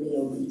morbidly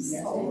obese.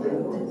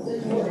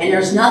 And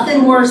there's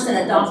nothing worse than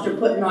a doctor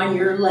putting on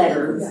your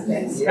letter,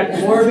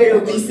 morbid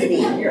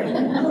obesity.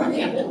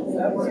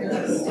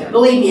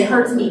 Believe me, it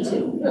hurts me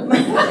too.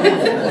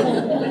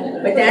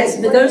 But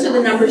those are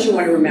the numbers you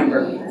want to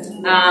remember.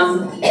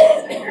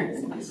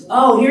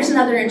 Oh, here's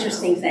another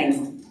interesting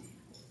thing.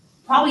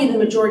 Probably the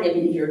majority of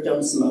you here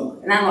don't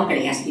smoke. And I'm not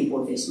going to ask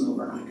people if they smoke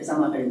or not, because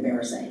I'm not going to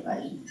embarrass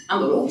anybody.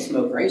 I'm an old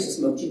smoker. I used to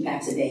smoke 2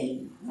 packs a day.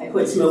 I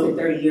quit smoking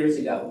 30 years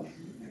ago.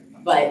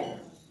 But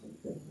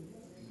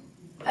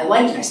I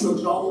liked it. I smoked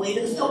it all the way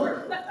to the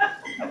filter.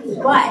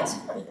 But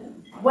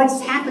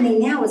what's happening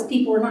now is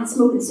people are not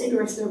smoking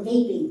cigarettes, they're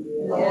vaping.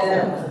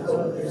 Yeah.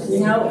 You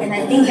know, and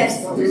I think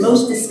that's the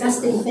most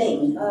disgusting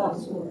thing.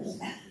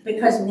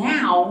 Because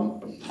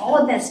now, all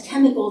of those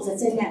chemicals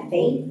that's in that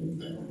vape,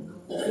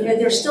 you know,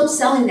 they're still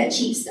selling that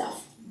cheap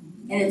stuff.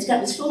 And it's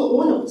full of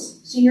oils.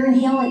 So you're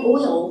inhaling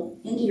oil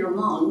into your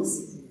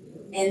lungs.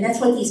 And that's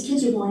what these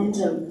kids are going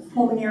into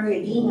pulmonary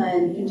edema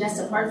and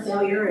congestive heart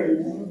failure.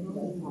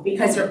 And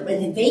because they're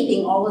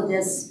vaping all of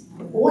this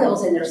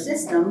oils in their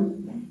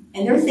system.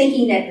 And they're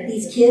thinking that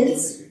these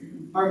kids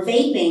are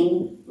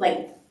vaping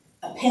like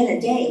a pen a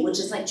day, which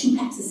is like 2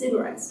 packs of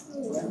cigarettes.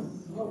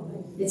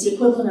 It's the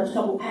equivalent of a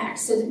couple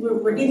packs. So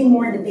we're getting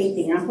more into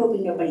vaping, and I'm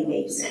hoping nobody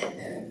vapes.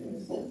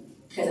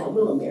 Because I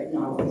will embarrass,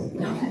 no, I won't.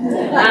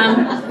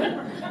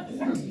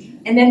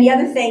 And then the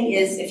other thing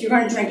is, if you're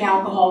going to drink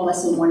alcohol,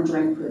 less than 1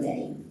 drink per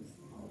day.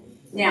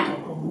 Now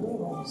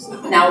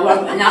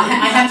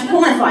I have to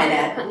quantify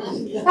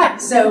that.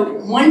 So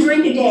 1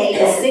 drink a day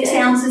is 6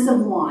 ounces of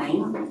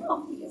wine.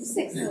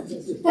 6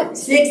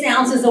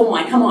 ounces of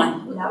wine, come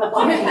on. Not a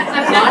bottle.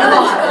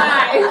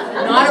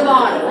 Not a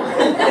bottle.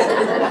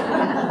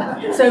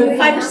 So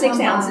 5 or 6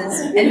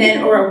 ounces, and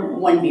then, or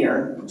 1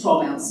 beer,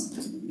 12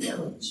 ounce beer.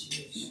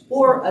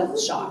 Or a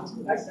shot.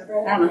 I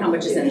don't know how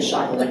much is in a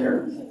shot of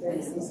liquor.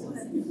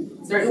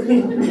 She jumped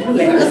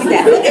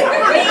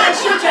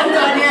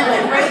on that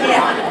one right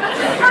now.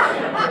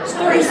 It's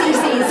 30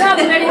 cc's. Not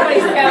that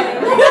anybody's counting.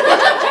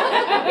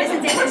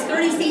 Isn't it? It's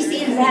 30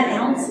 cc's, is that an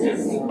ounce?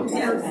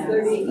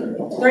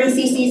 30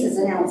 cc's is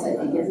an ounce, I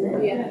think, isn't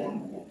it?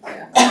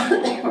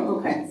 Yeah.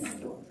 Okay.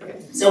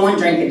 So 1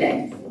 drink a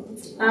day.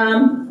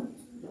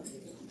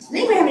 Does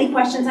anybody have any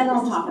questions? I know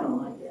I'm talking a lot.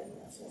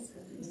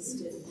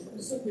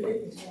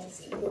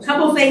 A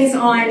couple things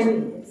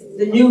on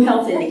the new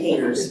health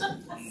indicators.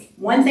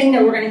 One thing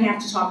that we're going to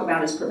have to talk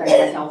about is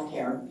preventive health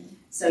care.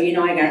 So you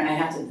know I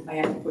have to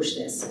push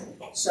this.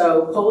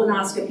 So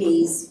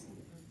colonoscopies.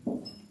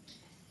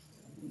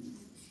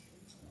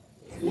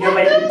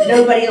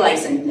 Nobody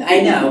likes them.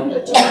 I know.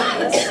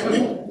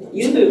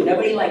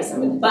 Nobody likes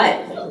them.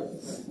 But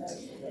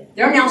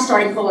they're now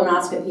starting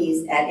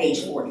colonoscopies at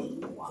age 40.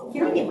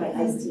 Can I get my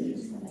iced tea?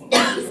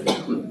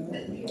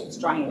 It's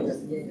drying here.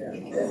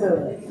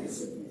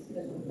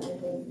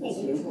 Thank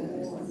you.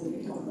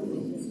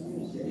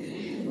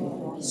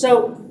 So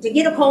to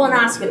get a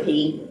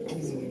colonoscopy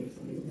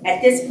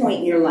at this point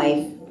in your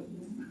life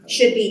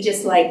should be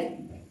just like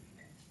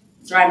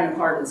driving a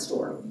car to the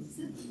store.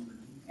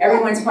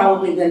 Everyone's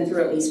probably been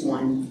through at least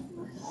one.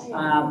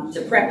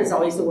 The prep is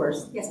always the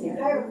worst. Yes, ma'am.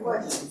 I have a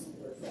question.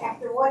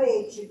 After what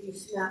age should you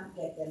not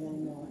get them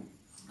anymore?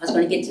 I was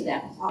going to get to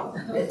that. Oh.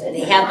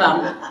 They have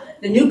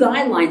the new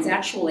guidelines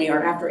actually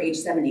are after age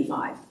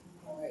 75.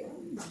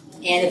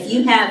 And if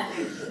you have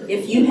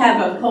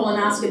a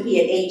colonoscopy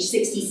at age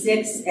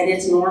 66 and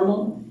it's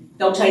normal,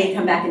 they'll tell you to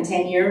come back in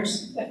 10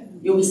 years.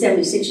 You'll be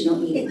 76, you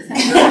don't need it.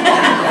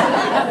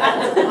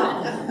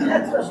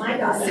 That's what my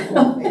doctor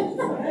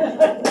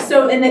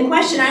So, and the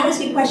question, I always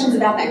get questions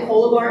about that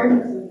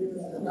Cologuard.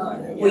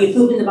 Where you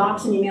poop in the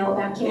box and you mail it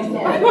back to them?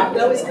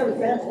 It always comes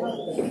back.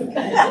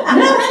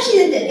 No,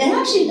 actually, it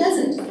actually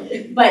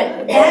doesn't.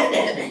 But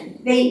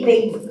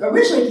they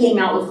originally came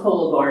out with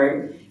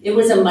Cologuard. It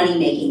was a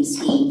money-making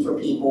scheme for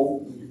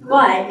people.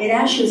 But it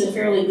actually is a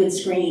fairly good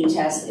screening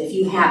test if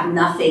you have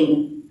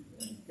nothing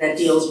that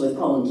deals with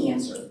colon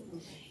cancer.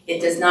 It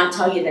does not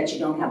tell you that you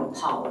don't have a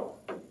polyp.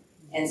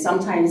 And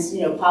sometimes,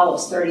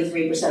 polyps,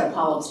 33% of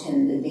polyps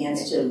can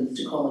advance to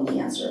colon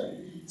cancer.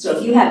 So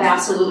if you have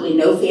absolutely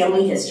no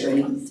family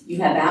history,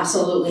 you have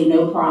absolutely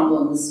no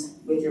problems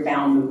with your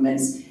bowel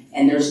movements,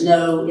 and there's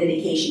no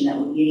indication that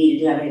you need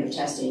to do any of the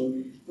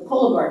testing, the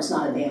Cologuard's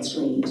not a bad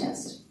screening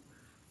test.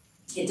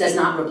 It does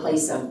not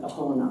replace a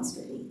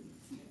colonoscopy.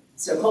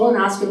 So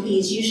colonoscopy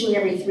is usually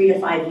every 3 to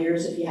 5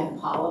 years if you have a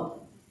polyp.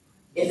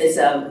 If it's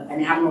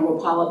an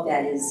abnormal polyp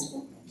that is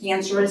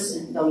cancerous,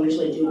 they'll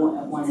usually do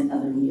one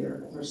another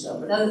year or so.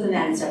 But other than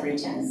that, it's every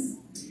 10.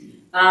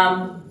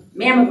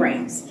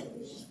 Mammograms,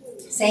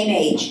 same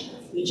age.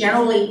 We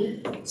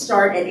generally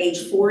start at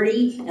age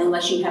 40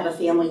 unless you have a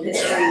family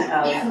history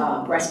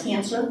of breast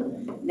cancer.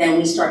 Then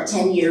we start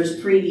 10 years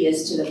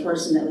previous to the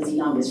person that was the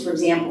youngest. For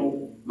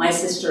example, my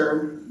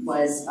sister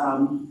was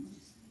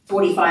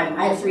 45.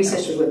 I have 3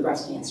 sisters with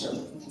breast cancer.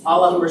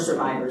 All of them are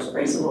survivors,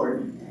 praise the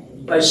Lord.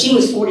 But she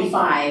was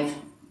 45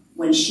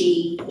 when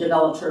she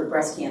developed her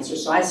breast cancer.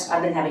 So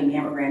I've been having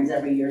mammograms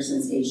every year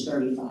since age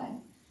 35.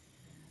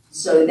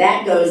 So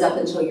that goes up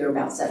until you're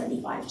about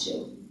 75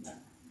 too.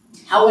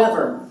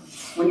 However,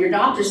 when your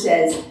doctor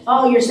says,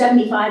 oh, you're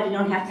 75, you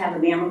don't have to have a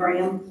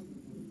mammogram.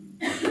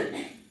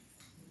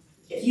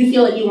 If you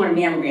feel like you want a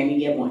mammogram, you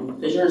get one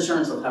because your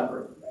insurance will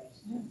cover it.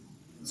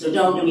 So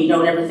don't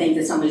ever think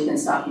that somebody's going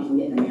to stop you from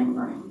getting a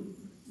mammogram.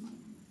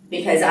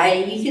 Because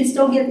you can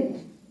still get,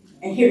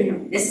 and here,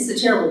 this is the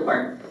terrible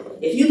part.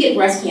 If you get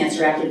breast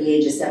cancer after the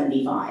age of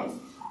 75,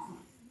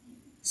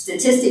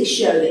 statistics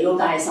show that you'll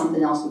die of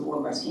something else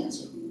before breast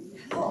cancer.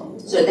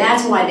 So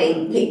that's why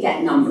they pick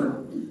that number.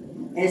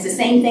 And it's the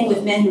same thing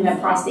with men who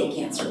have prostate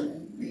cancer.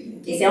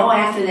 They say, oh,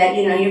 after that,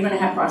 you're going to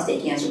have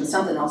prostate cancer, but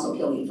something else will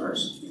kill you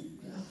first.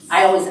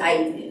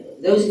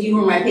 Those of you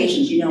who are my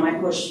patients,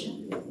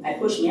 I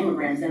push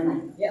mammograms, don't I?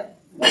 Yep.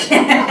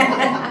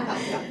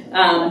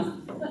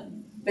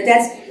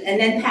 And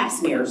then pap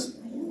smears.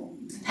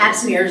 Pap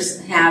smears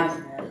have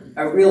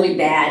a really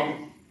bad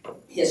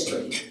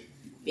history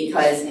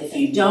because if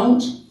you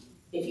don't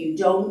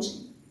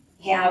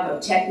have a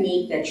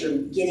technique that you're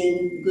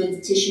getting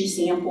good tissue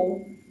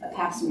sample, a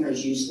pap smear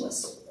is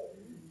useless.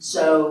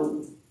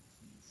 So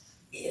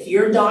if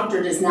your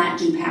doctor does not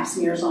do pap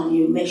smears on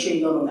you, make sure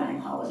you go to a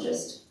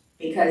gynecologist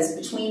because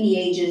between the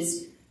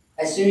ages,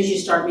 as soon as you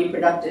start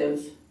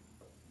reproductive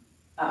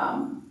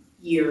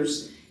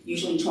years,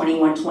 usually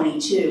 21,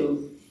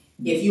 22,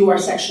 if you are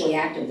sexually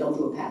active, they'll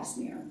do a pap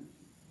smear.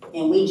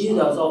 And we do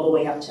those all the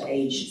way up to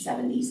age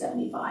 70,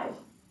 75.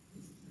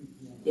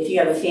 If you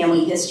have a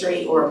family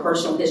history or a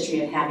personal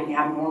history of having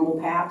abnormal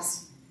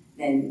paps,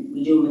 then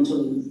we do them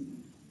until you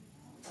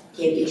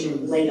can't get your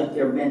leg up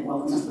there bent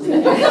well enough.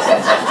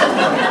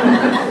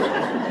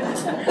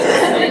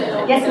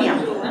 Yes, ma'am.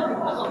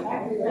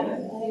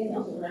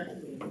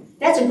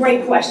 That's a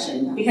great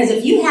question, because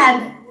if you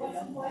have,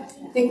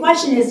 the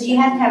question is, do you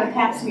have to have a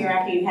pap smear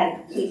after you've had a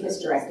complete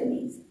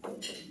hysterectomy?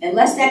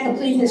 Unless that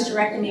complete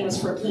hysterectomy was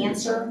for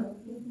cancer,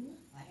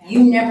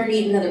 you never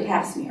need another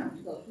pap smear.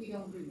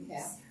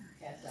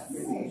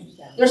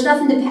 There's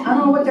nothing to pap. I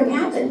don't know what they're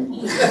papping.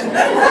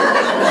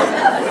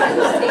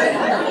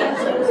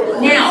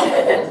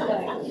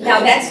 Now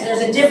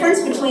there's a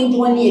difference between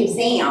doing the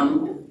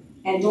exam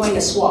and doing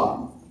the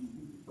swab.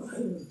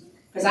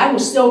 Because I will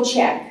still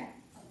check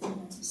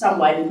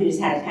someone who's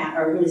had a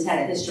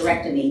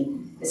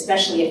hysterectomy,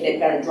 especially if they've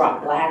got a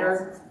dropped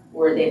bladder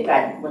or they've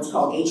got what's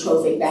called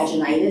atrophic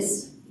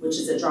vaginitis, which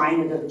is a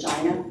drying of the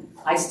vagina.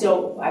 I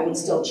would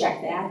still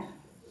check that.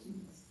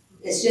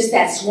 It's just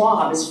that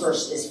swab is for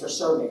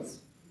cervix.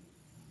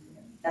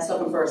 That's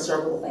looking for a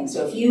cervical thing.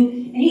 So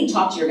you can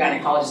talk to your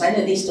gynecologist. I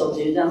know they still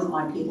do them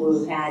on people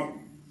who've had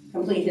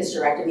complete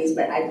hysterectomies,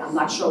 but I'm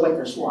not sure what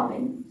they're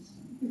swabbing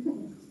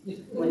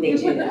when they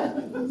do that.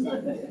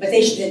 But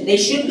they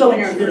should go in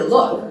there and get a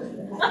look,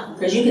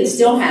 because you can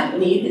still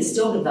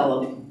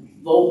develop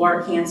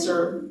vulvar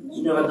cancer,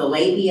 of the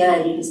labia,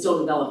 and you can still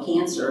develop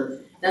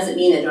cancer. Doesn't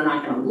mean that they're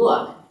not going to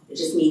look. It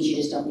just means you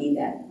just don't need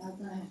that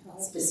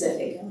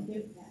specific.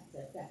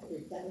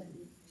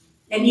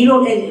 And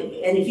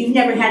if you've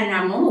never had an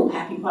abnormal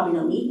pap, you probably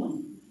don't need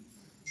one.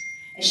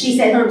 And she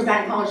said her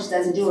gynecologist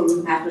doesn't do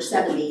them after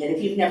 70, and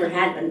if you've never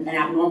had an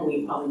abnormal,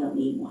 you probably don't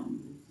need one.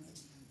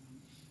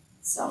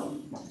 So,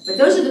 but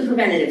those are the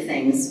preventative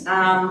things.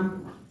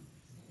 I'm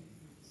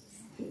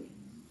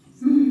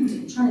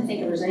trying to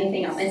think if there's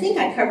anything else. I think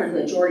I covered the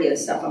majority of the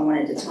stuff I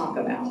wanted to talk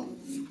about.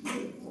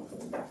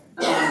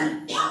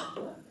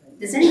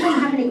 Does anybody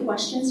have any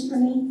questions for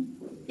me?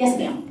 Yes,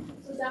 ma'am.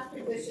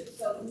 Dr. Bishop,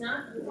 so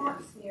not the pap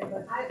smear,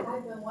 but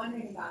I've been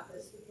wondering about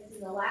this because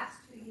in the last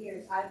 2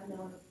 years, I've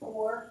known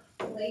 4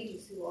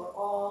 ladies who are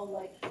all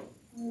like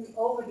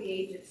over the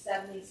age of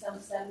 70, some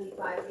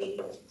 75,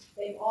 80.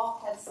 They've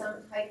all had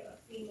some type of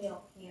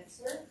female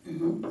cancer.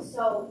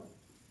 So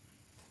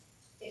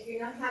if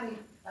you're not having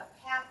a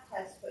Pap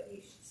test, but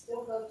you should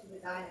still go to the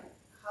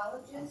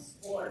gynecologist,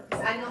 or,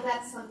 because I know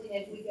that's something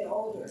as we get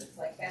older, it's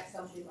like that's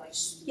something like.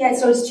 Yeah,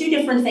 so it's 2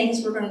 different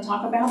things we're going to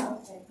talk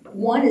about. Okay.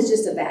 One is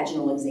just a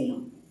vaginal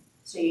exam.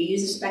 So you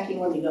use a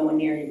speculum, you go in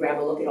there and you grab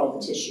a look at all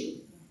the tissue.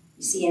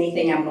 You see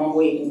anything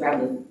abnormal, you can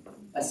grab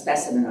a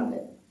specimen of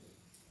it.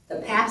 The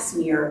Pap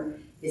smear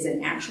is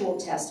an actual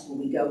test where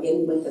we go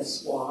in with a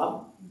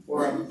swab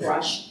or a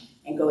brush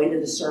and go into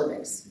the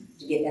cervix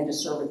to get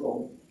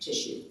endocervical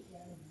tissue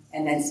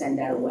and then send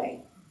that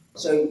away.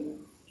 So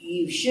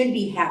you should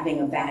be having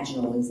a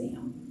vaginal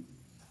exam.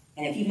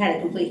 And if you've had a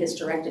complete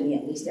hysterectomy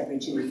at least every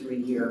 2 or 3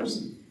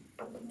 years,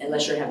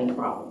 unless you're having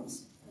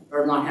problems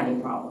or not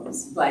having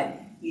problems. But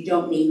you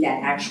don't need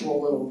that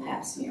actual little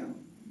Pap smear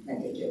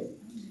that they do.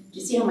 Do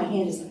you see how my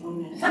hand is like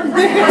on that?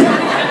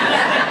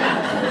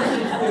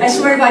 I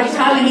swear to God, you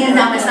tie my hand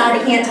down my side,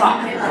 I can't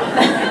talk.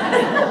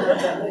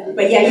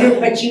 But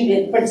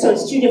yeah, so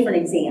it's 2 different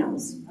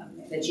exams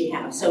that you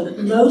have. So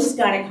most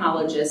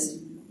gynecologists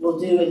will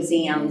do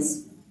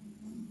exams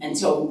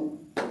until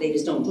they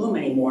just don't do them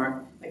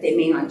anymore, but they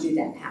may not do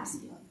that Pap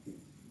smear.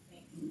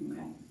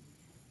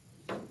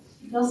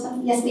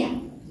 Okay. Yes,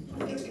 ma'am.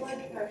 Your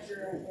blood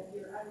pressure, if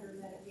you're under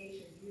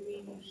medication, you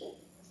mean you should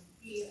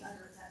be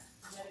under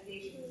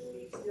medication, you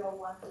should be still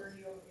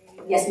 130 over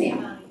 80? Yes, ma'am.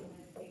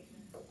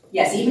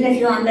 Yes, even if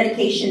you're on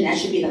medication, that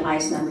should be the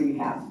highest number you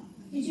have.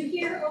 Did you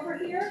hear over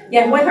here?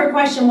 Yeah, what her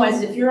question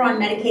was, if you're on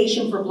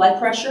medication for blood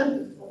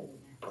pressure,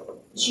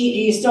 do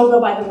you still go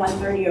by the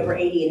 130 over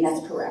 80, and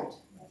that's correct.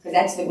 Because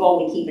that's the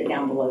goal, we keep it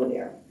down below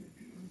there.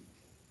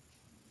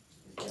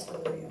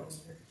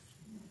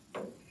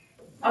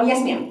 Oh,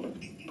 yes, ma'am.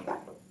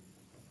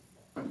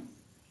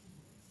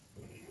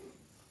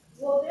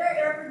 Will there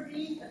ever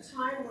be a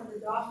time when the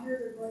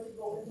doctors are going to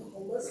go into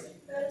holistic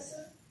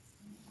medicine?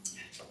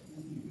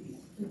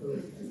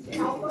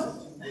 Help us?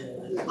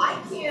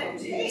 I can't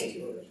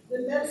take the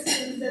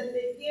medicines that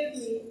they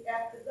give me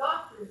at the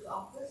doctor's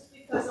office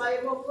because I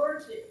am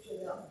allergic to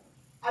them.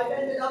 I've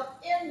ended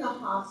up in the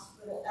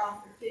hospital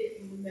after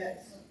taking the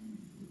medicine.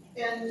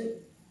 And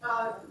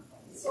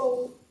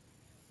so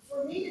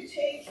for me to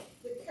take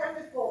the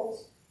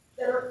chemicals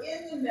that are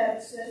in the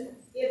medicine,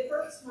 it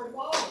hurts my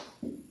body.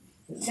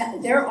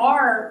 There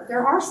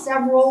are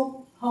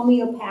several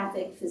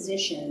homeopathic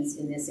physicians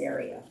in this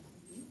area.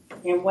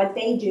 And what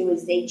they do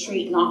is they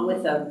treat not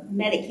with a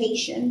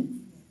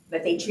medication,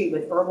 but they treat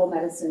with herbal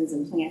medicines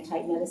and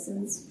plant-type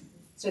medicines.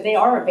 So they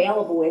are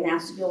available in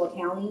Ashtabula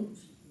County.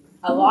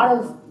 A lot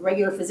of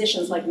regular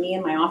physicians like me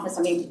in my office,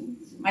 I mean,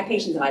 my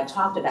patients and I have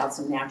talked about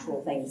some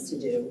natural things to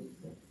do.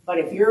 But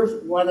if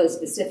you're one of those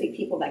specific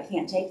people that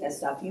can't take that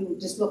stuff, you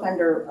just look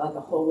under like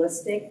a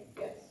holistic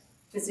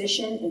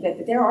physician.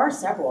 But there are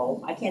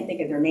several. I can't think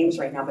of their names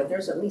right now, but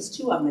there's at least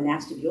 2 of them in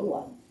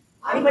Ashtabula.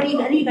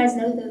 Any of you guys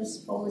know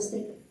those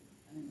holistic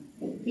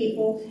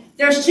people?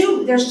 There's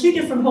two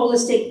different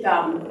holistic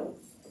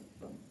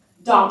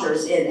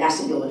doctors in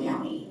Ashtabula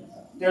County.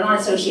 They're not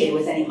associated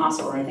with any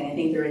hospital or anything. I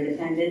think they're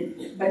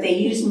independent, but they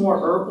use more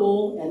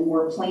herbal and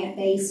more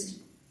plant-based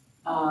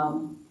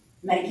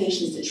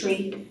medications to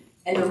treat.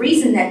 And the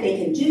reason that they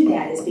can do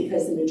that is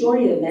because the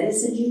majority of the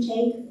medicines you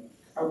take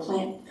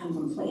come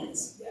from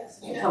plants. Yes,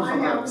 and and come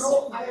from herbs.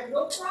 I have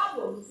no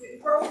problem. If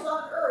it grows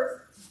on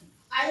earth,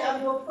 I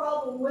have no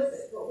problem with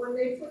it. But when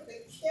they put the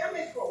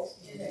chemicals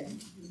in it,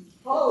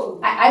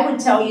 I would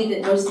tell you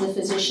that most of the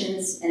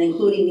physicians, and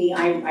including me,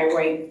 I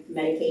write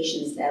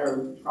medications that are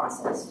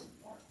processed.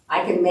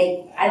 I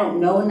don't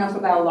know enough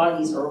about a lot of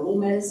these herbal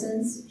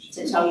medicines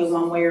to tell you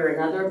one way or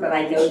another, but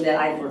I know that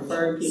I've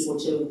referred people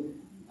to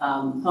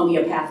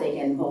homeopathic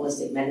and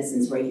holistic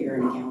medicines right here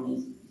in the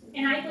county.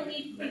 And I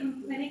believe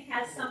Cleveland Clinic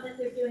has some that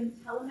they're doing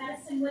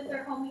telemedicine with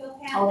their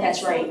homeopathic. Oh,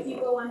 that's right. So if you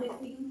go on the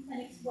Cleveland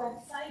Clinic's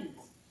website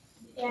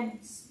and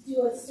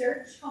do a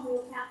search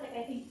homeopathic,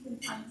 I think you can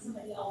find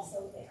somebody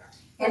also there.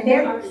 And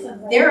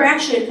there are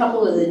actually a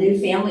couple of the new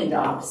family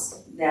docs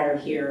that are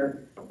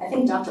here. I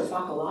think Dr.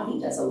 Facalotti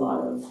does a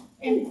lot of.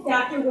 And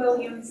Dr.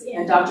 Williams.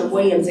 And Dr.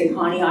 Williams and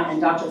Conneaut and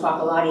Dr.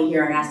 Facalotti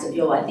here in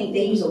Ashtabula. I think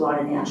they use a lot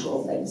of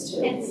natural things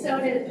too. And so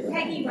does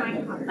Peggy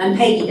Reinhardt. And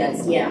Peggy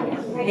does, yeah.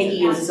 Peggy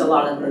uses a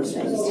lot of those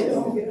things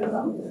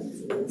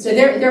too. So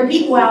there are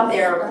people out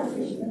there,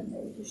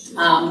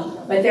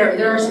 but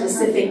there are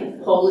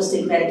specific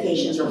holistic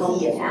medications or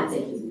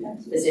homeopathic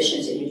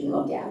physicians that you can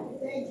look at.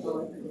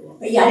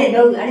 But yeah, I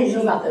didn't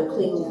know about the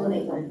Cleveland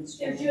Clinic one.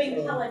 They're doing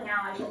tele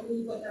now, I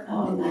believe, with their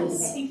Oh,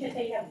 nice. I think that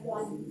they have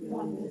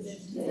one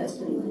position. Yeah, that's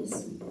pretty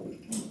nice.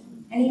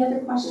 Any other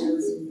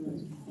questions?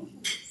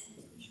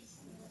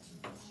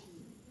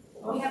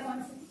 We have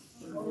one.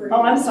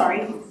 Oh, I'm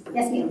sorry.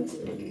 Yes, ma'am.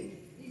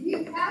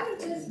 you had a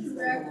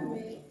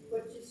hysterectomy,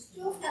 but you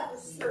still have a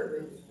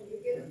cervix when you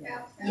get a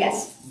Pap test.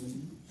 Yes.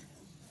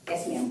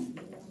 Yes, ma'am.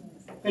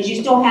 Because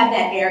you still have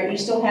that area, you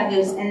still have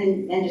those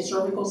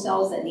endocervical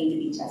cells that need to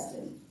be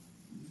tested.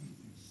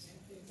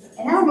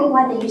 And I don't know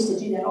why they used to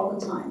do that all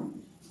the time.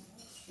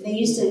 They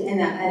used to,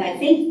 and I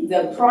think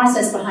the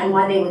process behind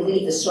why they would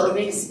leave the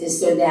cervix is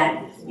so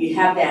that you'd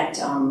have that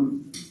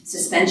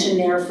suspension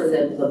there for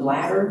the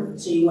bladder,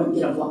 so you wouldn't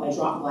get a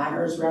drop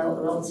bladders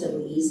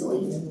relatively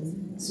easily.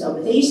 So,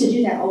 but they used to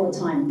do that all the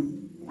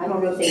time. I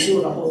don't know if they do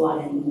it a whole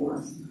lot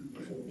anymore.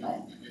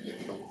 But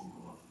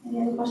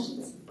any other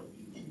questions?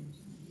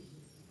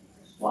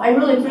 Well, I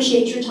really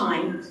appreciate your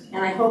time,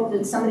 and I hope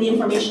that some of the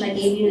information I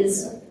gave you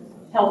is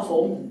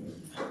helpful.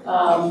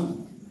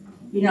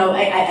 You know,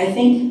 I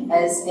think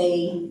as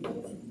a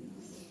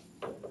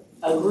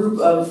group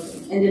of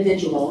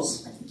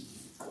individuals,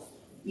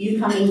 you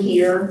coming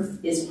here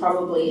is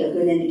probably a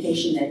good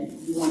indication that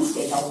you want to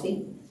stay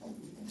healthy.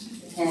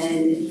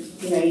 And,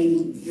 you know,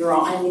 you're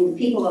all, I mean, the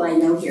people that I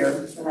know here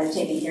that I've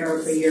taken care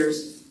of for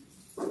years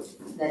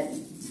that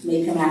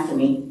may come after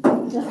me.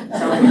 So,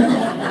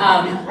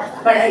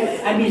 but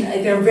I mean,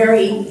 they were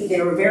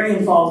very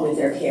involved with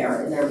their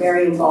care, and they're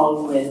very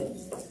involved with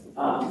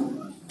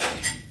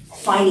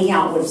finding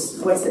out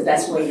what's the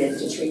best way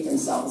to treat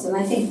themselves. And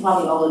I think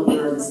probably all of you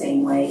are the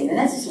same way, and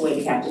that's just the way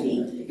we have to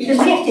be. Because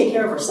we have to take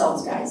care of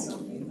ourselves, guys.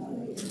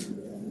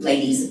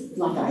 Ladies,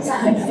 not guys.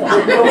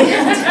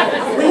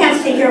 we have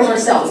to take care of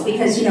ourselves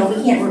because, you know,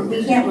 we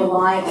can't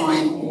rely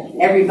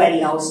on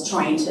everybody else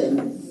trying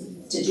to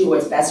do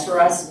what's best for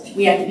us.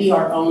 We have to be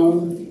our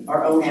own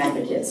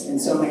advocates in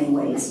so many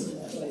ways.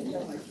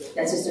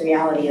 That's just the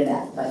reality of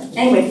that. But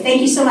anyway,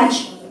 thank you so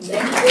much.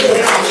 Thank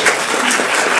you.